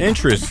serious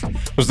interest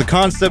was the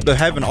concept of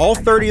having all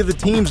 30 of the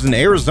teams in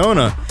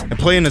Arizona and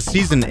playing a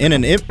season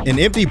in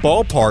empty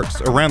ballparks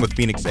around the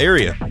Phoenix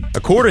area,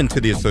 according to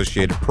the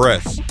Associated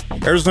Press.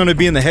 Arizona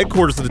being the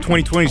headquarters of the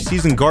 2020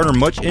 season garnered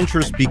much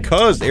interest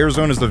because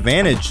Arizona's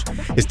advantage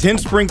is 10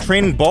 spring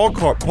training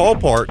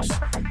ballparks,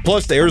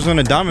 plus the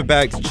Arizona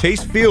Diamondbacks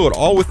Chase Field,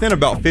 all within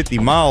about 50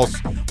 miles,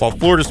 while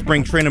Florida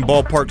spring training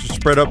ballparks are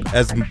spread up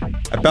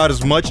about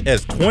as much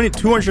as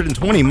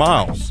 220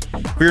 miles.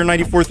 For your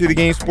 94.3 The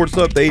Game Sports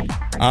Update,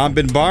 I'm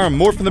Ben Byram.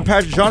 More from the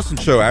Patrick Johnson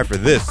Show after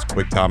this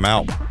quick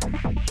timeout.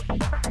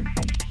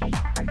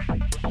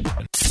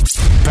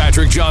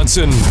 Patrick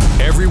Johnson,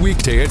 every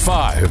weekday at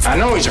 5. I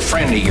know he's a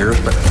friend of yours,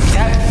 but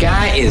that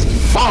guy is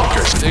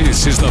bonkers.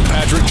 This is the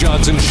Patrick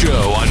Johnson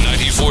Show on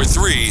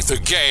 94.3 The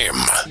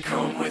Game.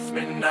 Come with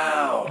me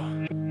now.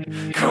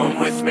 Come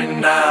with me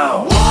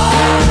now.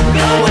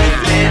 Go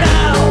with me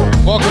now.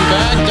 Welcome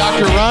back.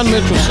 Dr. Ron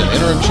Mitchelson,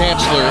 interim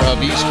chancellor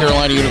of East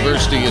Carolina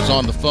University, is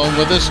on the phone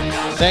with us.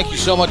 Thank you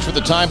so much for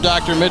the time,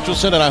 Dr.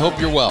 Mitchelson, and I hope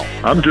you're well.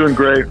 I'm doing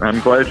great. I'm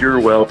glad you're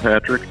well,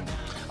 Patrick.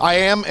 I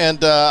am,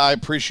 and I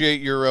appreciate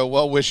your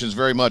well wishes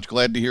very much.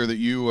 Glad to hear that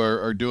you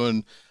are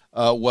doing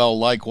well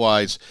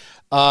likewise.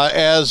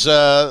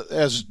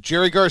 As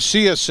Jerry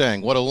Garcia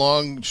sang, what a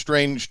long,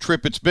 strange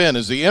trip it's been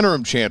as the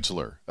interim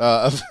chancellor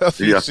of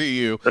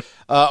ECU.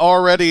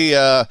 Already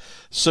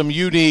some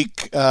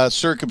unique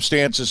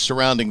circumstances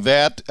surrounding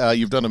that.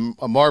 You've done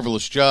a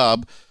marvelous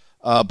job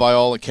by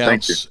all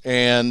accounts.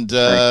 And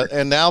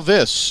now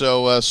this.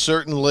 So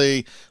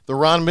certainly the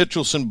Ron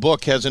Mitchelson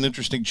book has an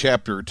interesting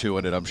chapter or two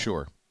in it, I'm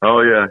sure.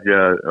 Oh, yeah.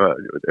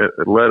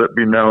 Let it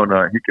be known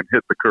he can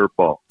hit the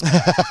curveball.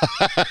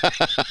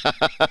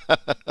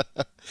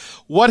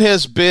 What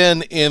has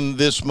been in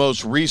this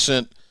most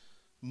recent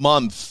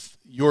month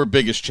your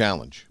biggest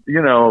challenge?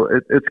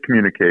 It's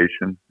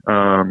communication.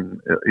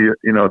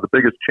 The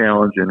biggest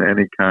challenge in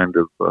any kind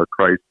of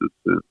crisis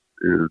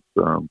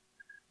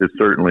is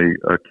certainly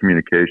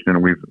communication,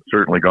 and we've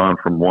certainly gone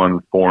from one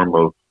form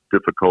of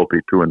difficulty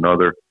to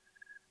another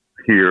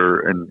here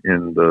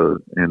in the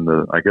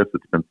I guess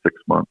it's been 6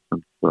 months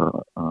since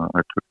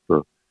I took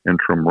the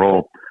interim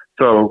role.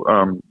 So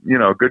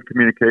good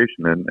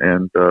communication,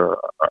 and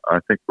I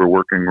think we're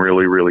working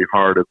really, really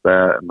hard at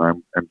that, and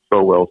I'm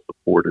so well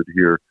supported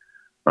here.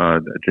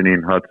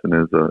 Janine Hudson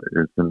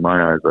is in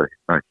my eyes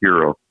a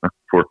hero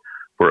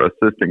for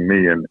assisting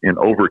me in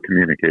over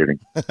communicating.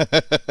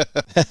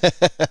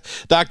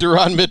 Dr.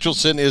 Ron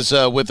Mitchelson is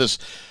with us.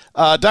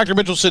 Dr.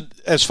 Mitchelson,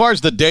 as far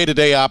as the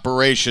day-to-day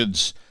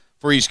operations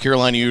for East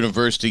Carolina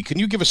University, can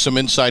you give us some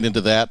insight into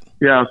that?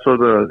 Yeah, so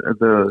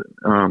the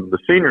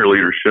senior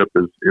leadership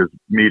is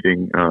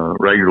meeting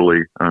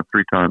regularly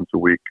 3 times a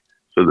week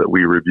so that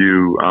we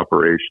review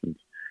operations.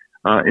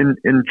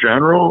 In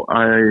general,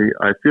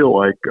 I feel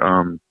like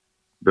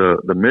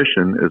the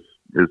mission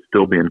is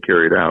still being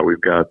carried out. We've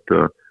got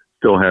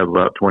still have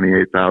about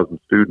 28,000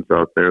 students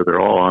out there. They're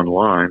all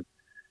online,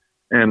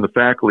 and the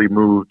faculty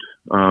moved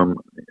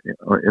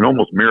in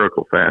almost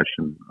miracle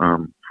fashion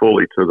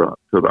fully to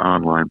the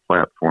online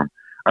platform.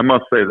 I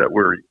must say that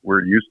we're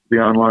used to the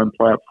online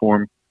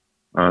platform,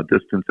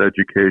 distance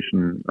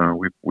education.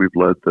 We've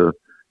led the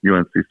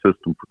UNC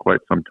system for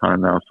quite some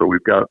time now, so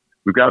we've got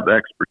the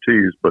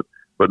expertise. But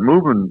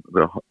moving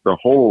the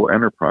whole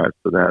enterprise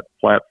to that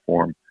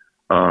platform,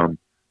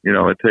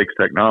 it takes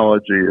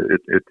technology.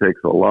 It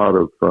takes a lot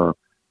of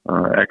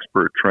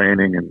expert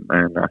training,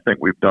 and I think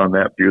we've done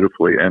that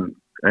beautifully. And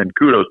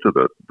kudos to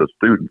the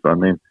students. I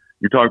mean,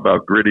 you talk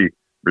about gritty,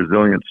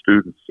 resilient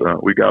students.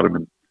 We got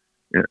them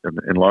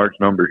in large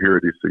number here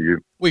at ECU.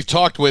 We've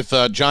talked with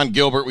John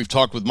Gilbert. We've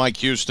talked with Mike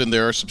Houston.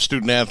 There are some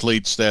student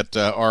athletes that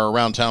are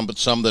around town, but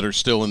some that are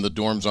still in the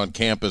dorms on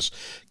campus.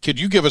 Could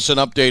you give us an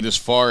update as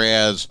far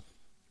as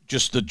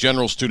just the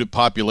general student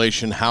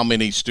population? How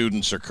many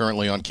students are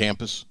currently on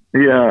campus?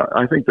 Yeah,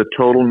 I think the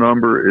total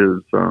number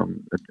is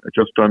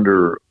just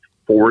under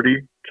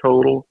 40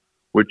 total,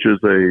 which is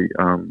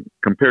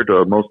compared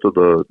to most of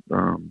the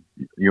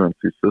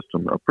UNC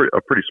system, a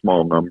pretty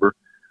small number,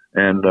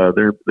 and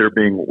they're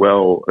being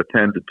well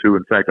attended to.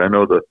 In fact, I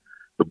know the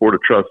Board of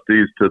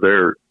Trustees, to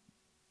their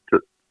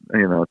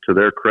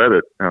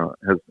credit,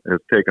 has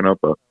taken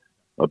up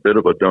a bit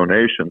of a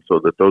donation so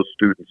that those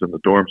students in the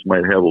dorms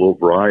might have a little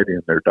variety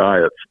in their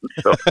diets.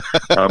 So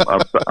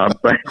I'm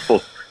thankful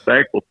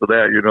for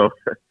that.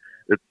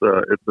 It's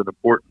an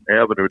important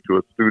avenue to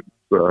a student's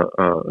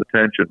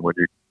attention when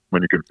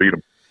you can feed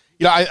them.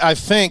 I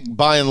think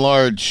by and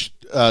large,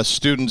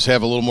 students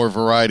have a little more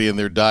variety in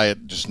their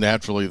diet just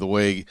naturally the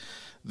way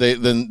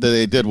than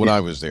they did when I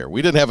was there.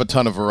 We didn't have a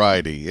ton of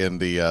variety in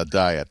the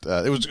diet.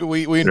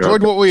 We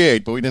enjoyed what we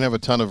ate, but we didn't have a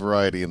ton of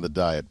variety in the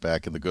diet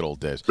back in the good old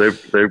days.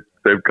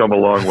 They've come a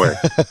long way.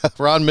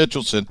 Ron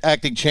Mitchelson,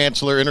 acting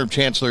chancellor, interim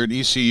chancellor at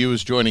ECU,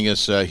 is joining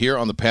us here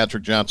on the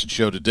Patrick Johnson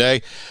Show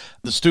today.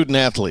 The student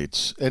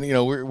athletes, and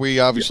we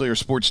obviously are a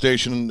sports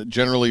station,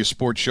 generally a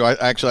sports show.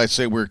 I'd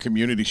say we're a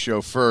community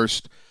show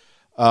first.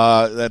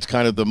 That's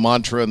kind of the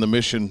mantra and the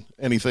mission.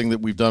 Anything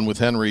that we've done with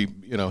Henry,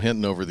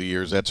 Hinton over the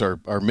years, that's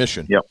our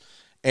mission. Yep.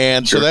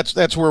 And so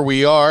that's where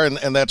we are,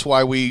 and that's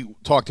why we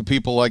talk to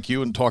people like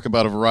you and talk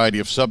about a variety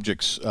of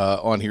subjects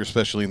on here,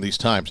 especially in these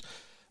times.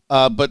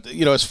 But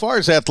as far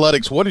as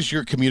athletics, what is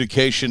your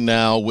communication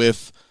now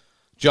with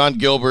John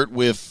Gilbert,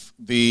 with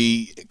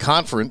the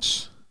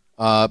conference,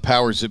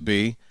 powers that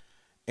be,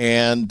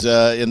 and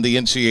in the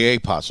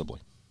NCAA possibly?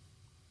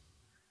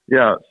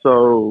 Yeah,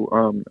 so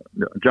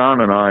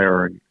John and I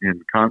are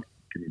in constant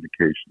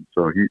communication.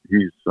 So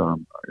he's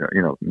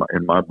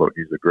in my book,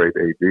 he's a great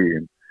AD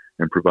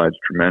and provides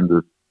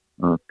tremendous,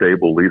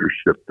 stable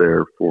leadership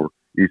there for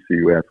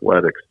ECU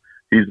athletics.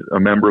 He's a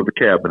member of the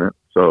cabinet,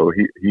 so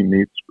he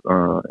meets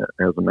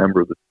as a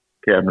member of the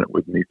cabinet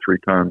with me three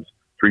times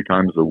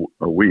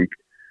a week.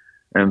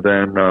 And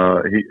then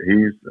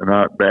he's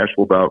not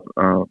bashful about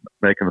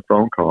making a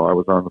phone call. I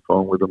was on the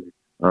phone with him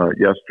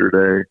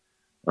yesterday.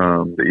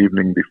 The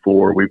evening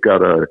before, we've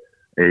got a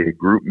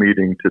group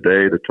meeting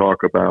today to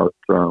talk about,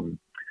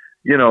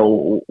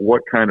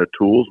 what kind of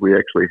tools we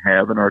actually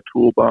have in our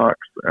toolbox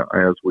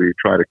as we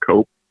try to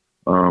cope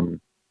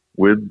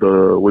with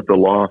the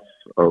loss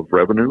of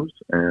revenues,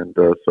 and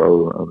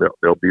so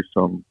there'll be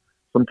some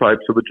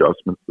types of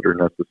adjustments that are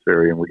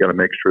necessary, and we got to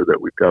make sure that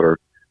we've got our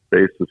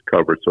bases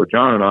covered. So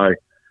John and I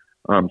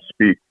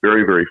speak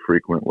very, very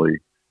frequently.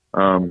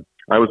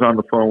 I was on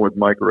the phone with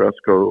Mike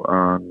Oresco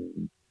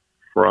on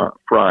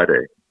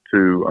Friday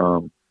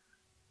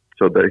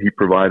so that he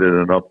provided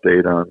an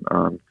update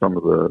on some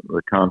of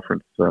the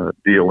conference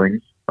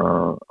dealings.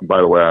 By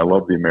the way, I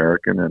love the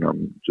American, and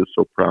I'm just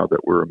so proud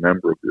that we're a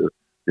member of the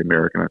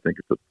American. I think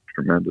it's a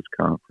tremendous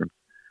conference.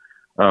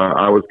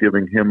 I was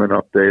giving him an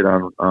update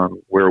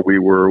on where we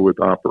were with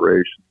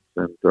operations,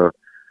 and that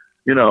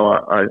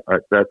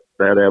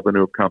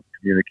avenue of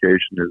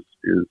communication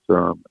is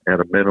at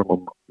a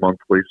minimum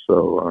monthly.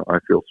 So I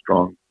feel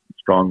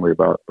strongly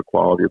about the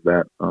quality of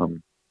that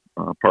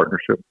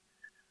partnership.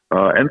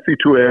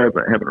 NC2A,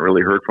 I haven't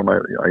really heard from. I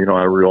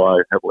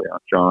rely heavily on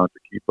John to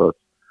keep us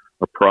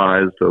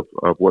apprised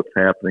of what's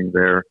happening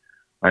there.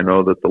 I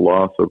know that the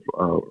loss of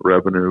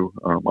revenue,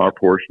 our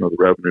portion of the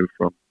revenue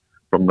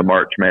from the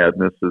March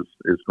Madness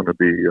is going to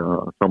be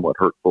somewhat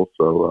hurtful.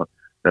 So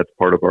that's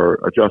part of our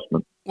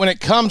adjustment. When it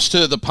comes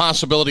to the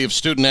possibility of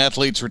student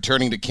athletes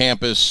returning to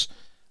campus,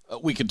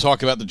 we could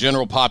talk about the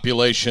general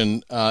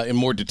population in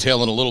more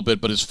detail in a little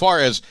bit. But as far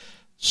as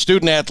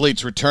student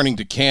athletes returning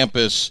to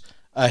campus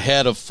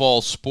ahead of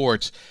fall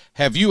sports,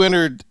 have you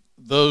entered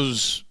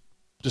those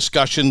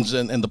discussions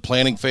and the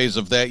planning phase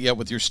of that yet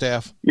with your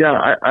staff? Yeah,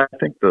 I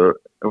think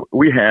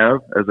we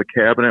have, as a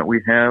cabinet,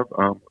 we have,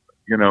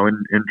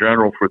 in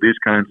general for these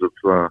kinds of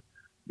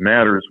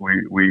matters,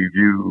 we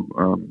view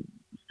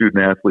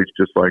student athletes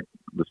just like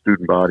the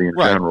student body in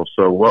general.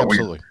 So what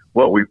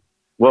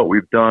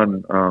we've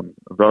done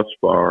thus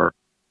far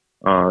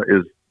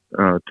is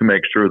to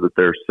make sure that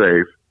they're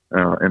safe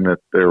and that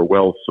they're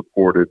well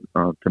supported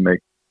to make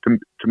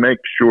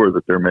sure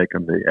that they're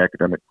making the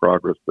academic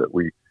progress that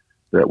we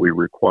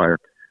require.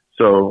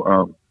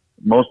 So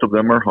most of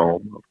them are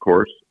home, of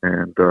course,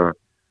 and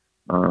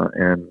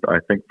I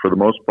think for the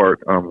most part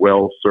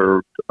well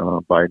served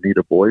by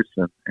Anita Boyce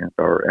and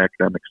our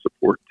academic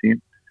support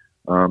team.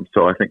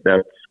 So I think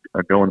that's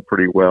going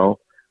pretty well.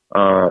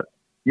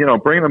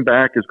 Bringing them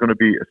back is going to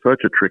be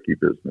such a tricky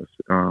business.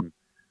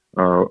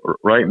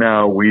 Right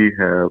now we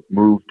have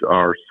moved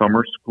our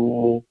summer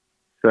school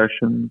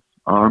sessions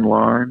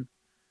online,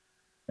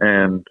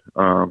 and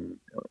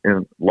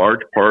in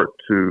large part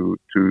to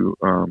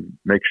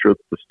make sure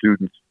that the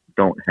students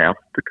don't have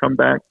to come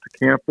back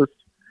to campus.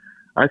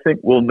 I think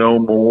we'll know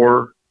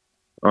more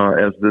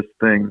as this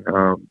thing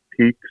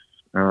peaks,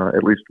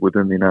 at least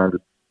within the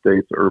United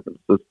States urban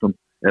system.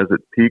 As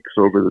it peaks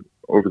over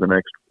the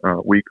next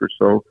week or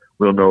so,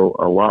 we'll know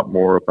a lot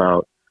more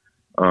about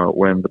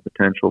when the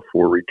potential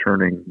for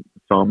returning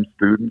some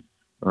students,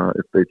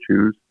 if they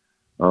choose,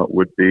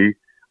 would be.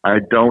 I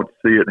don't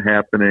see it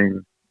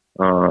happening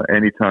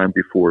anytime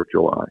before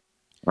July.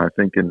 I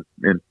think in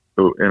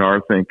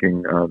our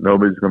thinking,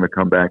 nobody's going to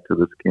come back to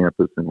this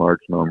campus in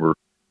large number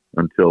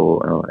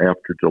until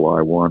after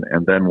July 1,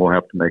 and then we'll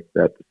have to make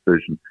that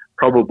decision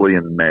probably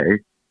in May.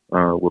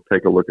 We'll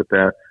take a look at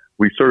that.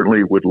 We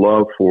certainly would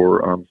love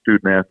for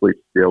student athletes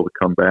to be able to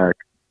come back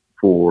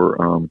for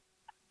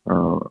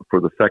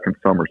the second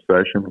summer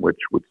session, which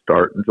would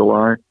start in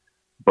July.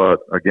 But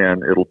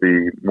again, it'll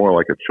be more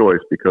like a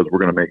choice because we're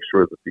going to make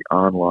sure that the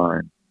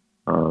online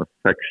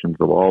sections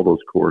of all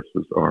those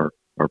courses are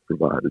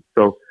provided.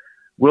 So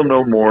we'll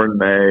know more in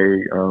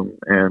May,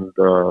 and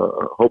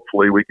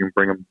hopefully we can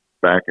bring them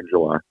back in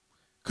July.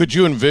 Could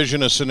you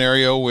envision a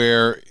scenario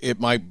where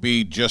it might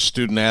be just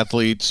student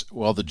athletes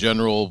while the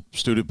general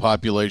student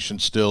population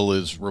still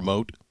is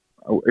remote?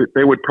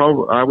 They would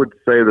I would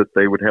say that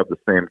they would have the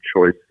same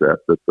choice set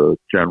that the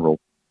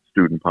general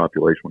student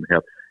population would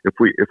have. If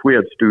we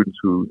had students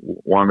who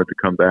wanted to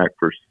come back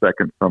for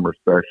second summer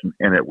session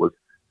and it was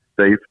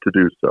safe to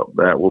do so,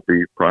 that will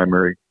be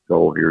primary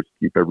goal here, is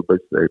to keep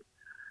everybody safe.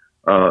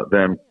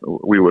 Then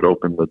we would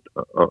open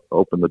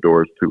the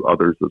doors to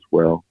others as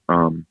well.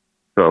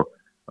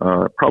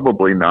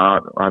 Probably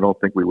not. I don't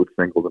think we would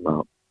single them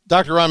out.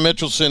 Dr. Ron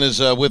Mitchelson is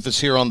with us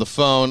here on the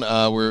phone.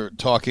 We're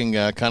talking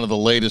kind of the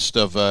latest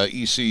of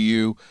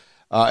ECU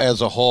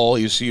as a whole,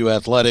 ECU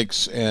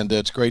athletics, and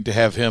it's great to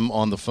have him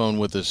on the phone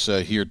with us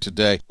here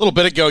today. A little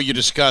bit ago, you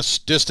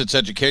discussed distance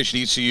education.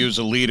 ECU is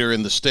a leader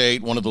in the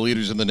state, one of the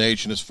leaders in the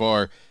nation as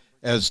far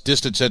as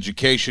distance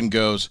education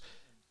goes.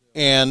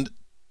 And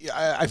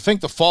I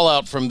think the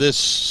fallout from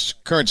this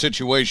current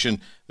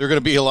situation, they're going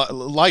to be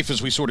life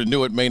as we sort of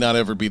knew it may not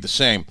ever be the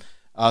same.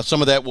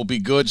 Some of that will be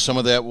good. Some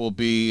of that will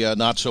be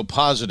not so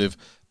positive.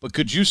 But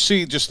could you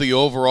see just the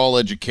overall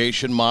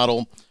education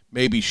model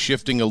maybe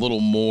shifting a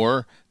little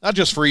more, not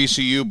just for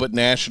ECU, but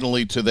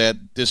nationally to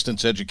that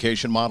distance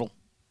education model?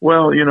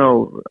 Well,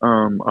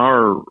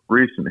 our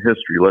recent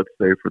history, let's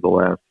say for the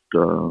last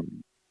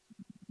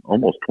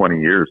almost 20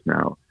 years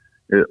now,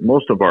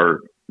 most of our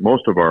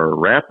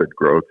rapid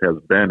growth has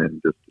been in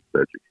distance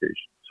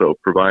education. So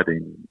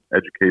providing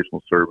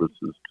educational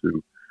services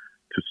to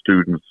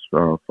students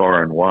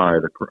far and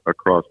wide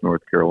across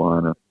North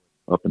Carolina,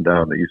 up and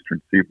down the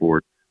eastern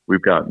seaboard,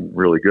 we've gotten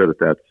really good at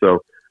that.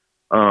 So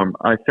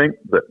I think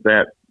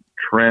that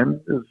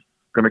trend is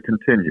going to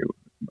continue.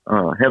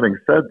 Having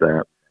said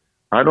that,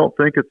 I don't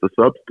think it's a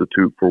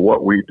substitute for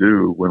what we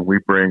do when we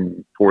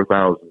bring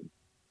 4,000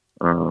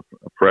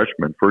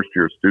 freshmen,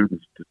 first-year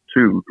students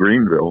to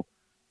Greenville,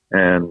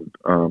 and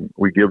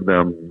we give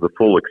them the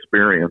full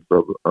experience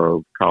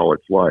of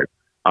college life.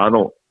 I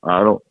don't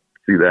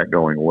see that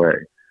going away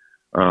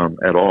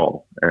at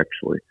all,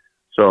 actually.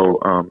 So,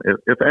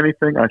 if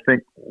anything, I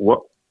think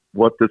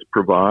what this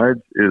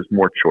provides is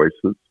more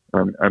choices,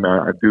 and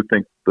I do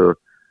think the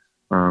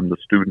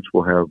students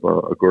will have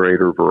a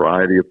greater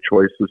variety of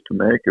choices to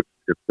make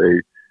if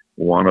they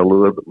want to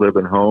live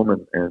at home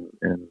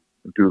and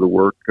do the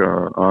work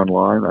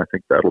online. I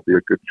think that'll be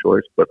a good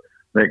choice. But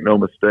make no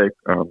mistake,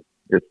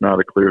 it's not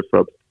a clear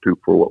substitute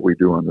for what we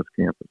do on this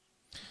campus.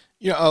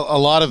 Yeah, a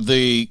lot of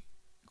the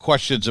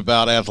questions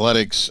about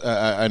athletics,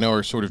 I know,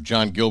 are sort of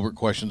John Gilbert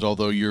questions.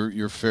 Although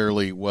you're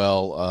fairly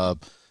well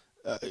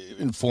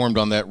informed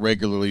on that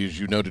regularly, as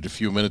you noted a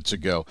few minutes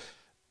ago.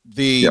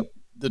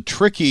 The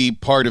tricky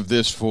part of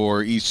this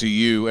for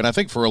ECU, and I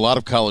think for a lot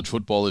of college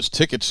football, is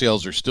ticket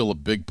sales are still a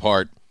big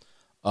part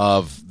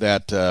of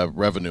that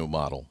revenue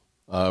model,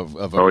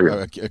 of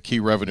a key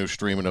revenue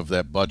stream, and of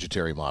that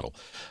budgetary model.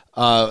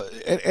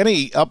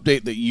 Any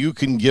update that you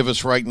can give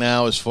us right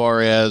now as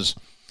far as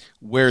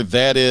where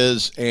that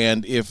is,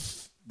 and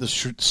if the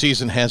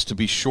season has to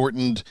be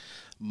shortened,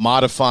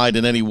 modified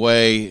in any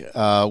way,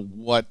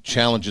 what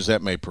challenges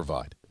that may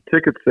provide?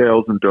 Ticket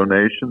sales and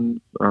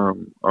donations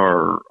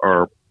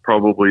are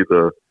probably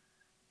the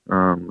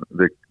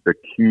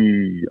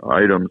key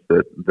items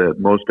that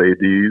most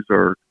ADs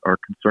are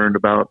concerned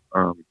about.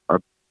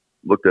 I've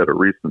looked at a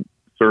recent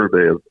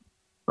survey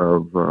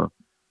of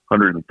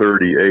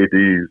 130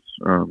 ADs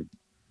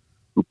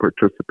who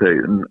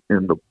participate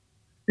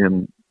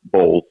in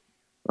bowls,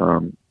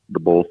 the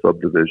bowl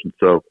subdivision.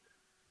 So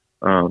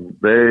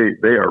they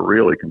are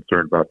really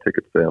concerned about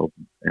ticket sales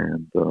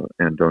and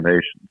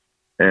donations,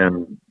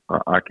 and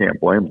I can't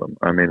blame them.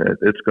 I mean,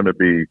 it's going to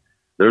be.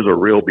 There's a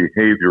real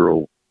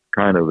behavioral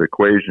kind of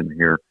equation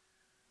here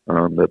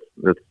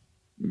that's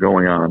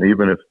going on.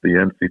 Even if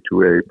the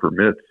NC2A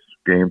permits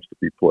games to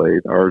be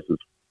played, ours is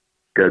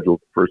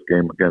scheduled first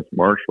game against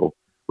Marshall,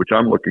 which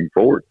I'm looking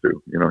forward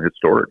to.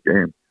 Historic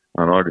game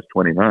on August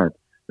 29th.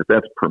 If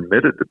that's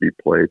permitted to be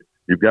played,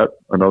 you've got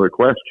another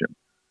question.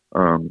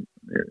 And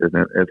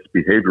it's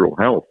behavioral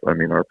health. I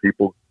mean, are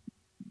people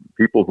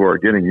who are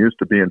getting used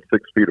to being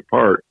 6 feet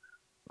apart,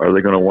 are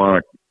they going to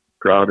want to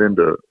crowd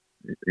into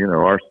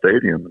our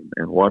stadium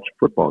and watch a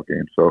football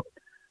game? So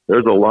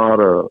there's a lot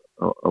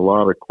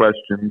of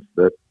questions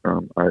that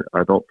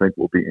I don't think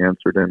will be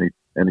answered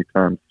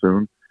anytime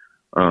soon.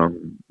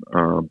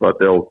 But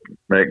they'll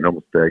make no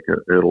mistake,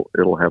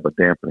 it'll have a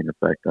dampening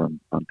effect on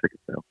ticket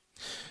sales.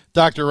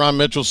 Dr. Ron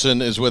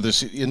Mitchelson is with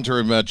us,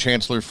 interim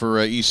chancellor for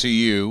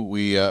ECU.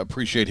 We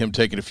appreciate him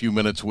taking a few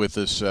minutes with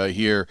us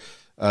here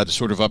to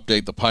sort of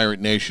update the Pirate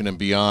Nation and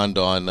beyond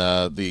on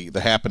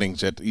the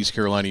happenings at East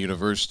Carolina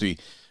University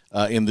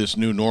in this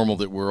new normal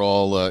that we're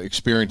all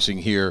experiencing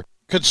here.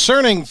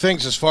 Concerning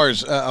things as far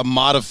as a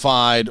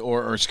modified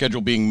or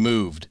schedule being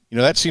moved,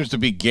 that seems to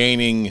be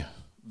gaining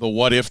the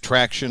what-if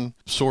traction.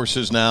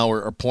 Sources now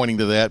are pointing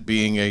to that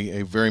being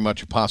a very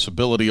much a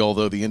possibility,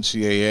 although the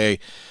NCAA,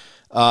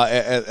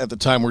 at the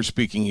time we're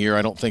speaking here,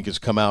 I don't think has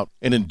come out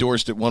and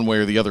endorsed it one way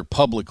or the other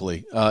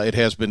publicly. It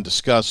has been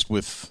discussed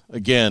with,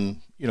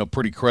 again,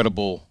 pretty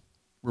credible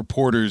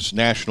reporters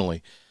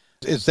nationally.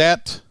 Is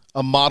that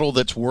a model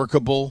that's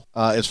workable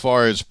as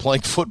far as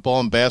playing football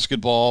and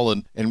basketball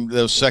and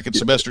those second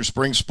semester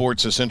spring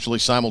sports essentially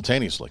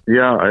simultaneously?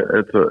 Yeah,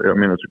 it's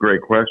a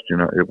great question.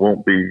 It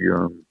won't be.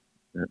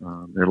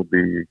 It'll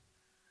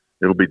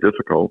be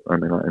difficult. I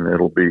mean, and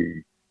it'll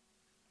be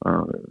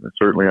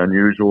certainly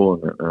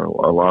unusual, and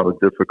a lot of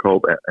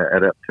difficult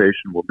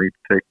adaptation will need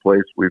to take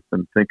place. We've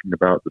been thinking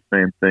about the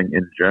same thing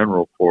in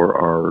general for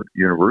our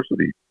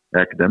university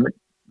academic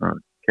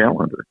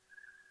calendar,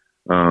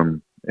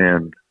 and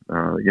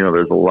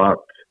there's a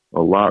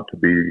lot to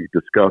be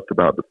discussed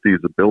about the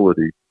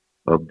feasibility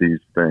of these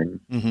things.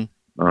 Mm-hmm.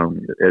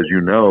 As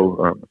you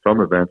know,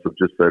 some events have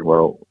just said,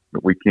 well,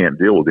 we can't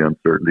deal with the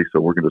uncertainty,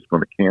 so we're just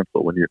going to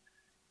cancel. When you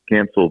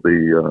cancel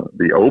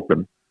the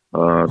open,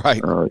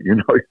 right.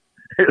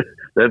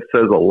 That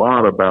says a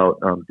lot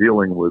about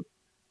dealing with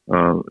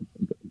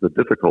the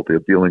difficulty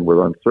of dealing with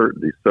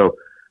uncertainty. So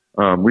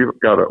we've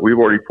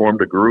already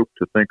formed a group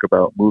to think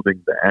about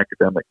moving the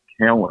academic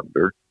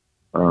calendar,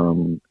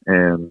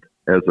 and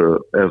as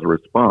a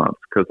response,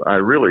 because I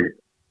really,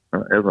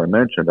 as I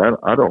mentioned,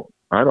 I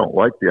don't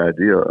like the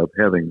idea of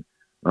having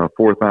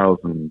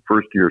 4,000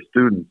 first-year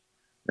students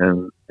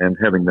and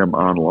having them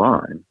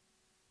online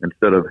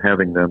instead of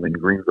having them in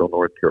Greenville,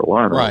 North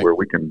Carolina, right, where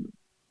we can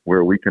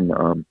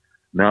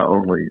not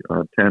only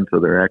tend to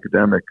their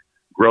academic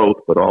growth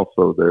but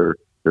also their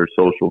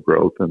social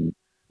growth and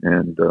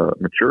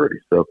maturity.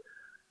 So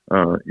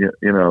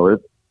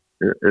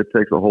it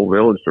takes a whole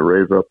village to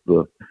raise up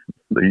the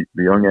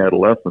young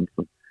adolescents,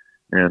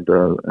 and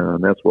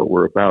that's what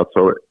we're about.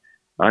 So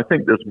I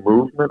think this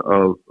movement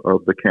of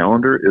the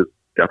calendar is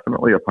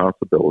definitely a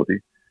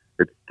possibility.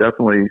 it's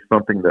definitely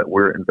something that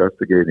we're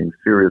investigating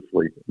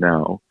seriously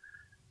now.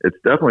 It's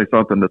definitely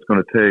something that's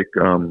going to take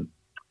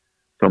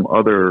some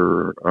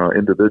other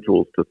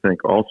individuals to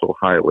think also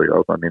highly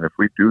of. I mean, if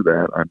we do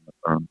that,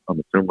 I'm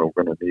assuming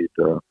we're going to need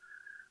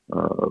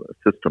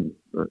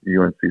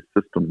UNC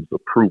systems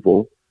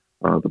approval.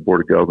 The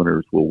Board of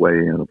Governors will weigh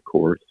in, of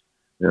course,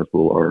 as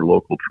will our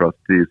local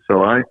trustees.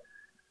 So I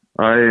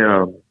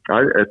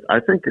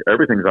think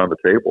everything's on the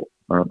table.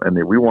 And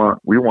we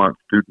want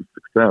student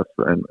success,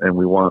 and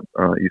we want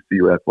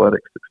ECU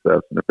athletic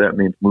success. And if that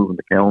means moving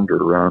the calendar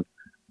around,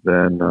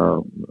 then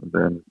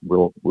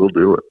we'll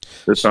do it.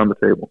 It's on the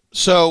table.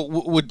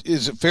 So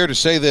is it fair to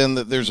say then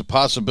that there's a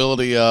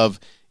possibility of,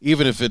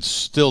 even if it's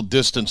still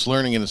distance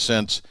learning in a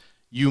sense,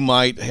 you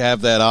might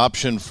have that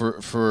option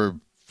for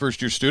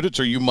first-year students,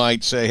 or you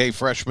might say, hey,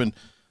 freshmen,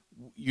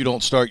 you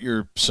don't start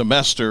your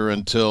semester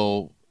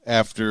until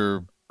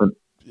after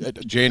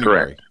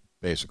January, correct.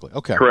 Basically.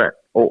 Okay. Correct.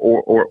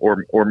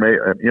 Or may,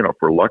 if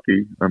we're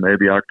lucky,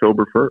 maybe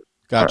October 1st.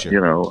 Gotcha.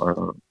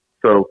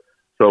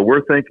 So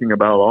we're thinking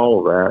about all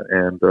of that,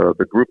 and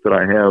the group that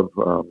I have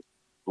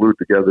glued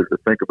together to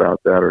think about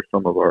that are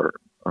some of our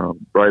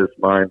brightest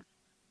minds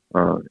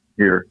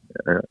here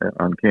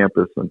on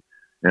campus, and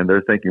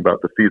they're thinking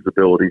about the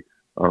feasibility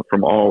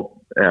from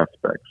all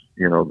aspects.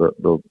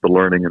 The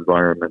learning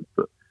environment,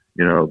 the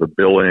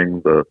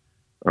billing, the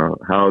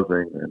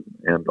housing,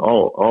 and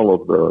all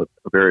of the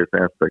various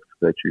aspects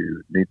that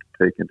you need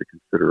to take into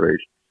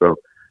consideration. So,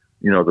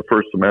 the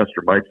first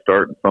semester might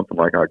start in something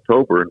like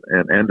October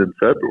and end in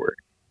February.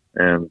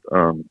 And,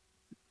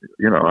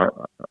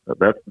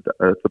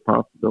 that's a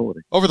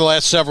possibility. Over the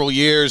last several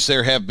years,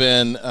 there have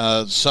been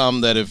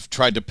some that have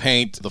tried to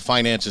paint the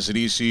finances at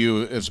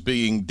ECU as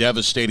being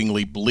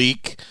devastatingly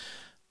bleak.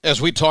 As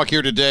we talk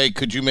here today,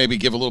 could you maybe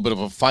give a little bit of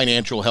a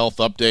financial health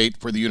update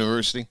for the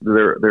university?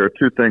 There are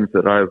two things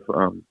that I've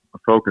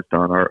focused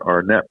on.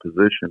 Our net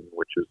position,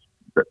 which is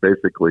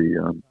basically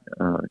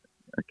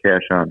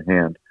cash on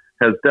hand,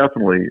 has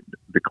definitely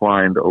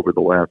declined over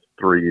the last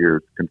 3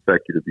 years,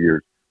 consecutive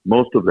years.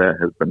 Most of that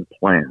has been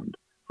planned.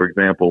 For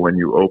example, when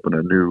you open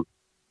a new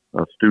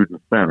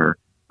student center,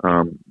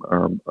 a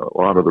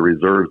lot of the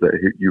reserves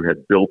that you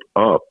had built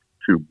up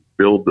to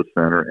build the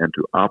center and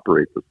to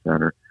operate the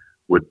center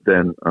would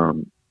then,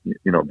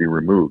 be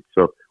removed.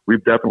 So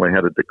we've definitely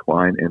had a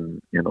decline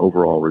in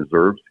overall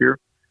reserves here,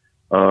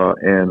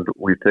 and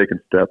we've taken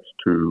steps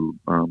to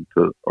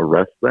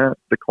arrest that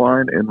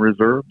decline in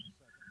reserves.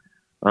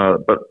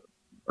 But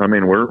I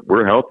mean,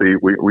 we're healthy.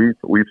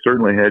 We've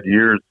certainly had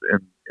years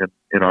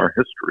in our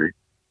history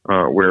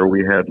where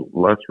we had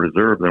less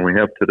reserve than we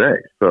have today.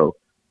 So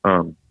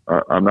I'm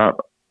not.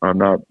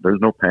 There's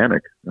no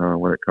panic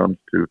when it comes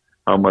to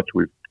how much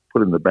we've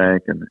put in the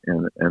bank and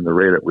the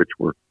rate at which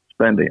we're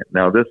spending it.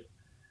 Now this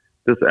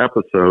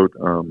episode,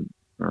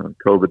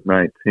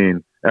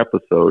 COVID-19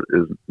 episode,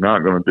 is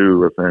not going to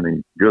do us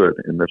any good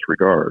in this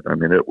regard. I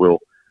mean, it will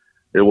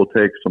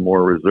take some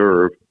more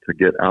reserve to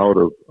get out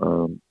of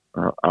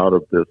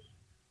this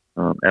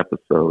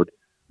episode.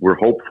 We're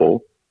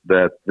hopeful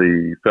that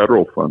the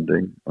federal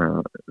funding,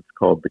 it's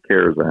called the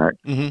CARES Act,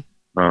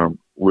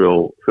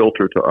 will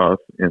filter to us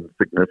in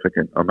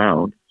significant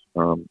amounts.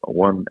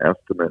 One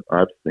estimate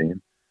I've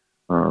seen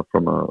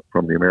from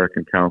the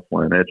American Council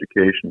on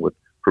Education would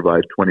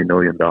provide $20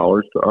 million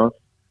to us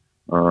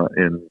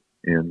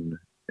in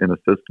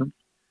assistance,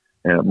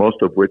 and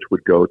most of which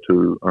would go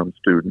to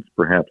students,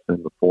 perhaps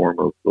in the form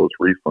of those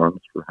refunds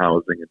for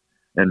housing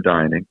and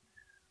dining.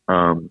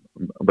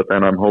 But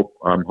then I'm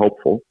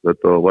hopeful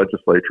that the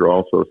legislature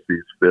also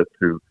sees fit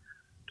to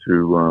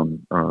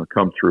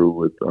come through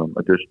with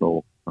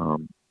additional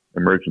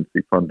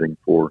emergency funding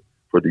for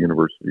the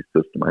university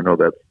system. I know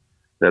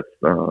that's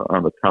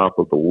on the top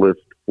of the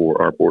list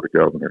for our Board of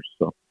Governors.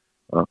 So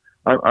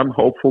I'm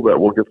hopeful that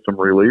we'll get some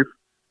relief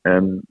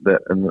and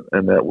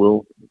that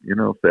we'll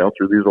sail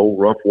through these old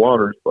rough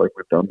waters like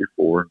we've done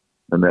before,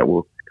 and that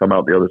we'll come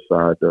out the other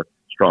side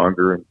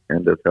stronger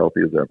and as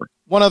healthy as ever.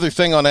 One other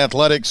thing on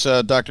athletics,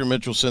 Dr.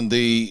 Mitchelson,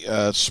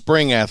 the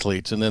spring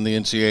athletes, and then the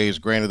NCAA is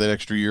granted that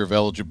extra year of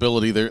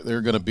eligibility. There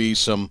are going to be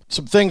some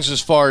things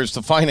as far as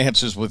the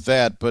finances with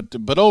that,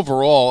 but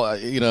overall,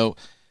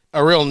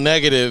 a real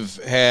negative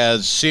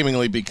has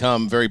seemingly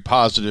become very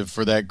positive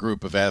for that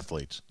group of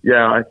athletes.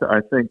 Yeah,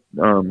 I think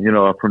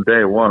from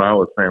day one I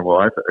was saying,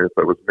 well, if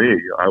it was me,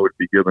 I would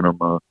be giving them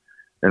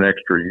an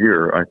extra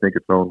year. I think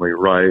it's only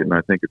right, and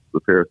I think it's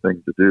the fair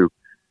thing to do.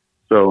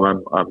 So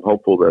I'm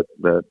hopeful that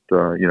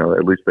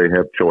at least they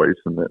have choice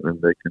and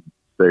they can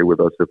stay with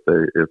us if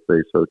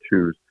they so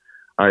choose.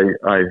 I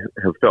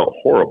have felt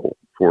horrible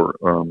for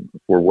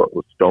what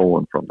was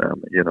stolen from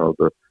them.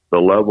 The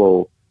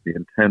level, the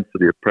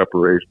intensity of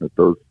preparation that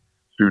those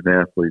student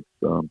athletes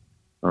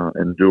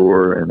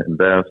endure and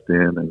invest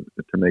in, and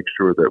to make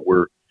sure that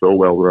we're so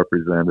well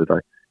represented.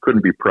 I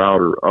couldn't be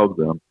prouder of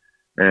them,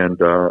 and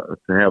to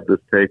have this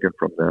taken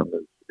from them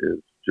is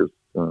just.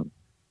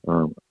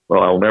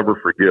 Well, I'll never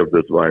forgive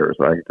this virus,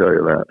 I can tell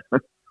you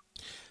that.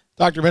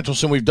 Dr.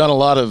 Mitchelson, we've done a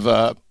lot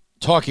of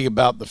talking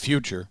about the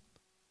future.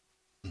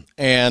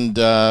 and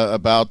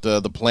about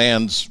the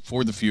plans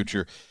for the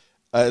future.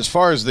 As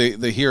far as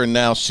the here and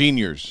now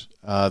seniors,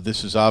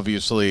 this is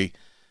obviously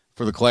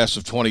for the class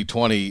of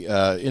 2020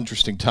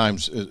 interesting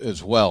times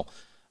as well.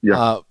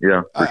 Yeah,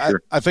 for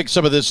sure. I think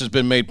some of this has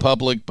been made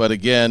public, but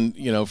again,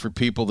 for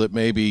people that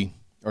maybe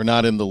are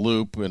not in the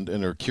loop and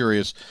are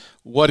curious,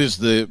 what is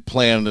the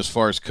plan as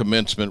far as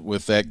commencement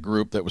with that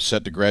group that was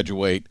set to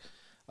graduate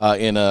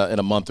in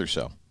a month or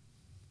so?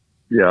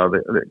 Yeah,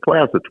 the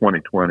class of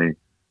 2020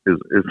 is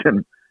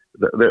in.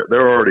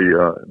 They're already.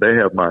 They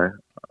have my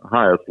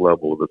highest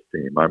level of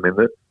esteem. I mean,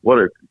 what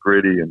a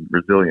gritty and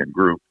resilient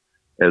group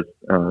as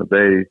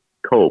they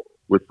cope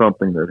with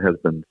something that has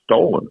been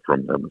stolen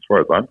from them, as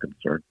far as I'm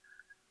concerned.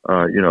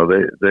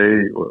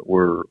 They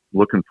were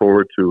looking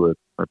forward to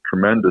a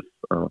tremendous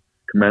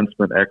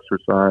commencement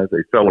exercise,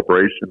 a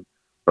celebration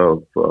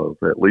of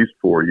at least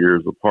 4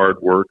 years of hard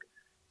work,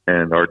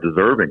 and are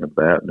deserving of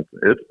that. And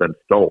it's been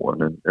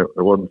stolen, and it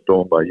wasn't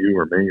stolen by you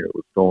or me. It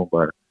was stolen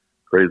by a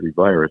crazy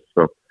virus.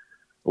 So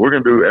we're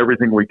going to do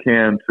everything we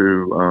can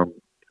to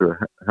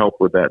help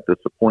with that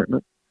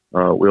disappointment.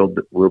 We'll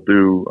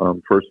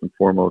do first and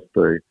foremost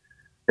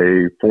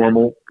a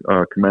formal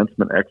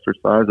commencement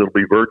exercise. It'll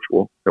be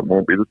virtual. It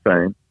won't be the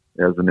same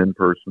as an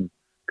in-person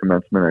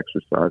commencement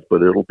exercise,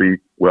 but it'll be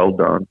well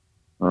done,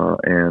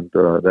 and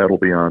that'll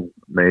be on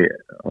May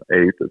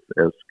 8th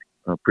as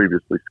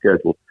previously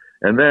scheduled.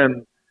 And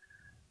then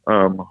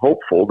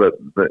hopeful that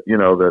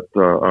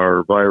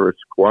our virus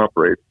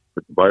cooperates.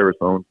 The virus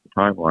owns the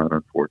timeline,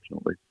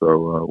 unfortunately.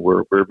 So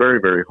we're very,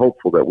 very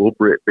hopeful that we'll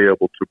be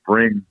able to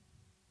bring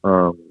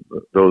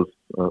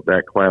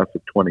that class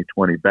of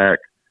 2020 back.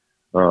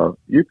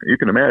 You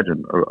can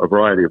imagine a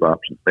variety of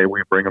options. Maybe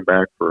we bring them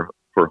back for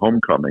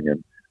homecoming,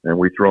 and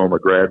we throw them a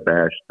grad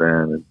bash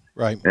then,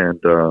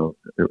 and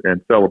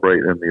celebrate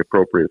in the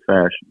appropriate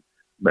fashion.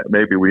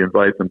 Maybe we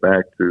invite them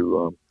back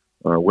to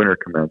winter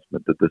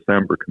commencement, the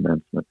December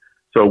commencement.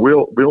 So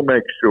we'll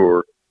make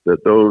sure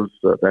that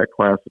that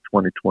class of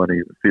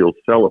 2020 feels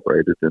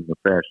celebrated in the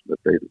fashion that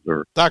they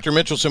deserve. Dr.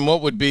 Mitchelson,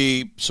 what would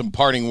be some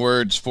parting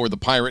words for the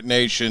Pirate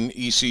Nation,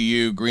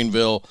 ECU,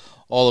 Greenville,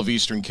 all of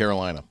Eastern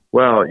Carolina?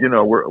 Well,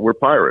 we're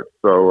pirates,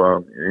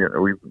 so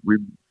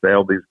we've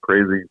sailed these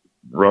crazy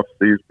rough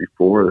seas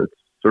before. It's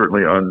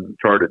certainly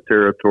uncharted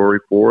territory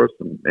for us,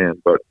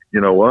 but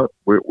you know what?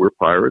 We're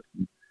pirates.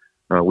 And,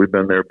 we've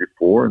been there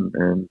before,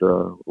 and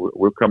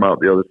we'll come out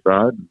the other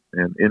side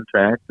and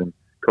intact and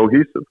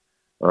cohesive.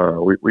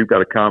 We've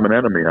got a common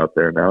enemy out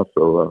there now,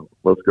 so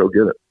let's go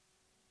get it.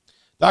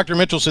 Dr.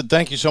 Mitchelson,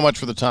 thank you so much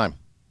for the time.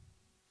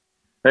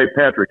 Hey,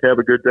 Patrick, have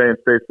a good day and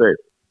stay safe.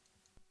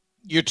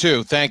 You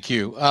too. Thank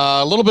you.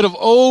 A little bit of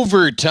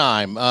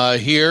overtime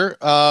here.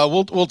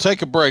 We'll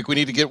take a break. We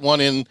need to get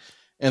one in,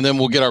 and then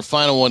we'll get our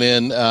final one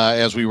in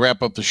as we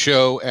wrap up the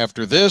show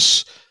after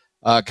this.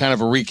 Kind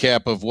of a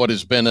recap of what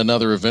has been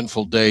another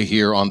eventful day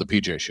here on the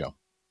PJ Show.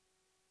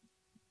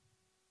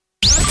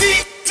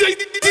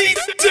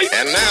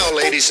 And now,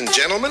 ladies and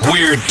gentlemen,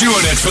 we're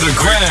doing it for the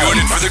gram.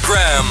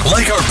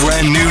 Like our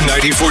brand new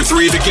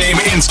 94.3 The Game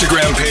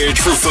Instagram page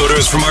for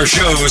photos from our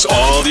shows,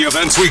 all the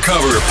events we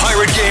cover,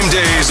 Pirate Game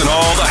Days, and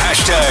all the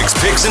hashtags,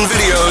 pics, and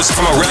videos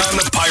from around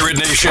the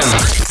Pirate Nation.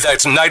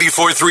 That's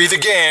 94.3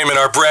 The Game and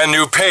our brand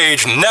new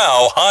page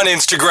now on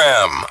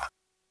Instagram.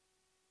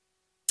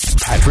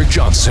 Patrick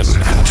Johnson.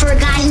 For a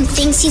guy who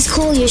thinks he's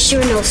cool, you're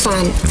sure no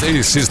fun.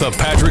 This is the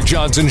Patrick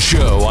Johnson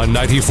Show on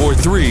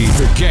 94.3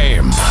 The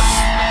Game.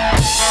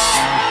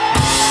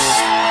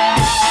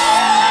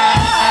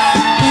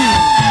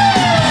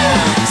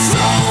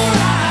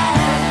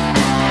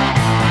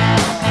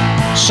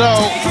 So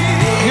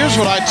here's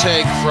what I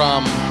take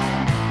from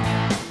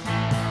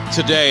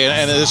today,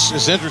 and this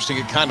is interesting.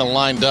 It kind of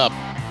lined up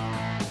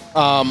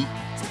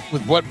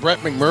with what Brett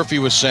McMurphy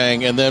was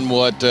saying, and then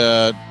what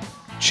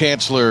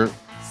Chancellor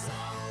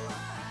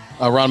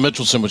Ron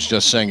Mitchelson was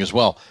just saying as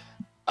well.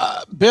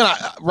 Ben,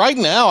 right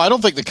now, I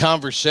don't think the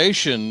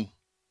conversation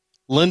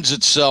lends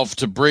itself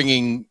to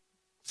bringing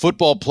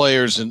football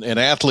players and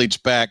athletes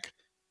back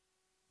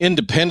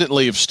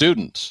independently of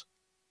students.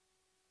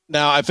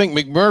 Now, I think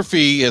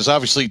McMurphy has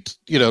obviously,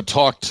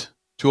 talked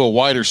to a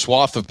wider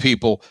swath of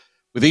people.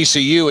 With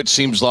ECU, it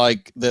seems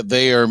like that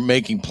they are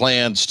making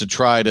plans to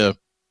try to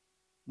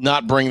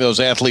not bring those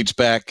athletes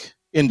back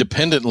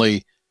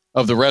independently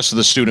of the rest of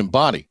the student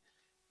body.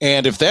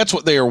 And if that's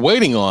what they are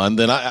waiting on,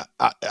 then I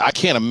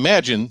can't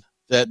imagine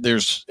that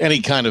there's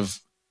any kind of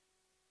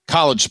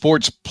college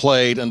sports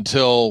played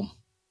until,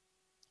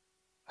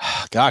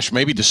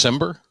 maybe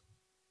December.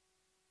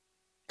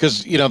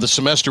 Because, the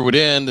semester would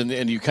end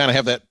and you kind of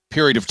have that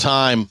period of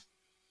time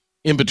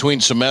in between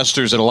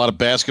semesters that a lot of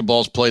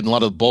basketball is played and a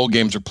lot of bowl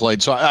games are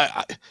played. So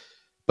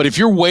but if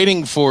you're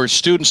waiting for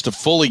students to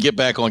fully get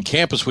back on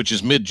campus, which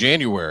is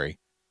mid-January,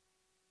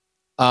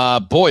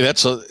 boy,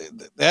 that's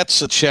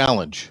a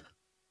challenge.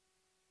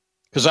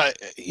 Because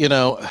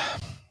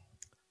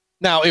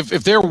now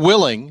if they're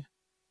willing,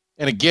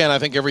 and again, I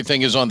think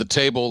everything is on the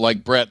table,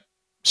 like Brett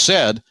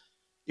said,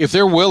 if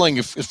they're willing,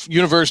 if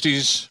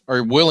universities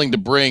are willing to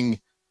bring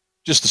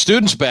just the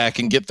students back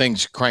and get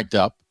things cranked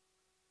up.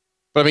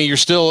 But I mean, you're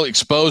still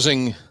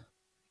exposing,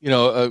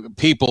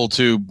 people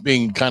to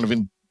being kind of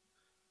in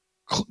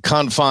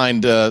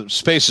confined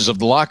spaces of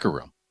the locker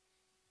room.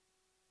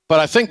 But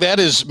I think that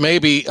is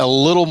maybe a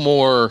little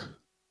more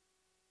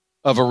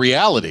of a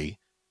reality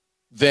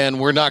than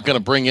we're not going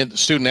to bring in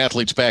student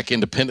athletes back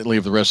independently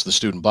of the rest of the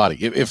student body.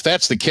 If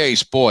that's the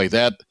case, boy,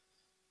 that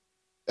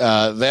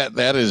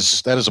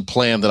is a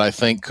plan that I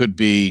think could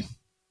be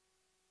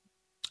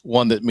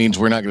one that means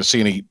we're not going to see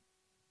any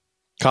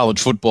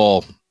college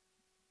football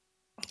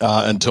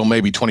until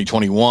maybe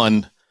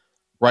 2021,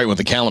 right when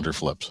the calendar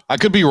flips. I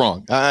could be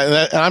wrong.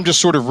 I'm just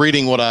sort of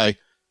reading what I,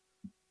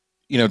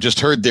 just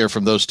heard there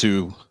from those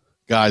two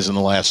guys in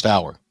the last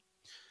hour.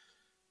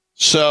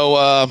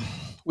 So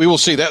we will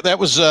see. That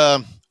was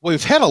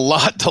we've had a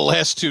lot the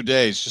last 2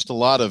 days, just a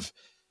lot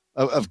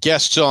of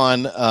guests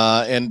on,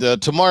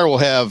 and tomorrow we'll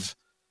have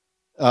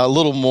a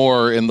little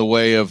more in the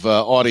way of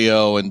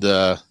audio and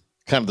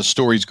kind of the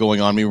stories going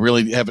on. We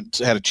really haven't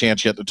had a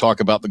chance yet to talk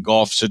about the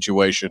golf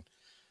situation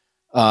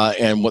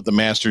and what the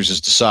Masters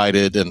has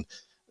decided. And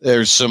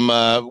there's some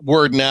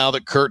word now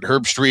that Kirk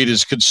Herbstreit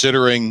is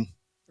considering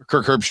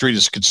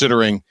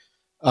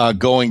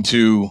going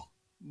to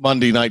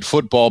Monday Night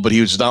Football, but he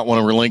does not want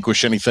to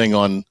relinquish anything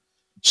on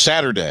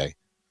Saturday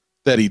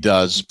that he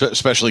does,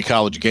 especially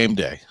College Game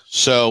Day.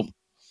 So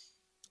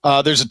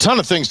there's a ton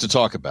of things to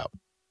talk about,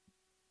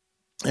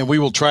 and we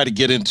will try to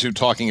get into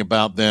talking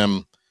about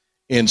them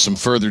in some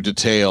further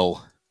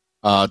detail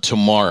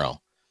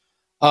tomorrow.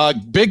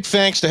 Big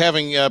thanks to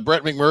having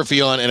Brett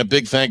McMurphy on, and a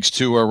big thanks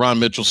to Ron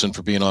Mitchelson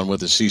for being on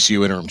with us,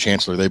 CCU interim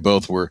chancellor. They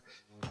both were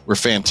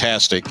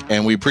fantastic,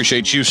 and we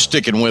appreciate you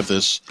sticking with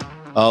us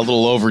a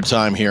little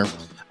overtime here.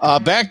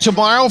 Back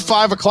tomorrow,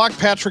 5 o'clock,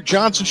 Patrick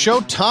Johnson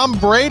Show. Tom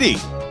Brady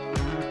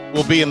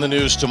will be in the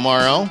news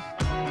tomorrow,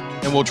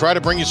 and we'll try to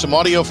bring you some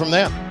audio from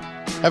that.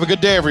 Have a good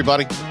day,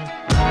 everybody.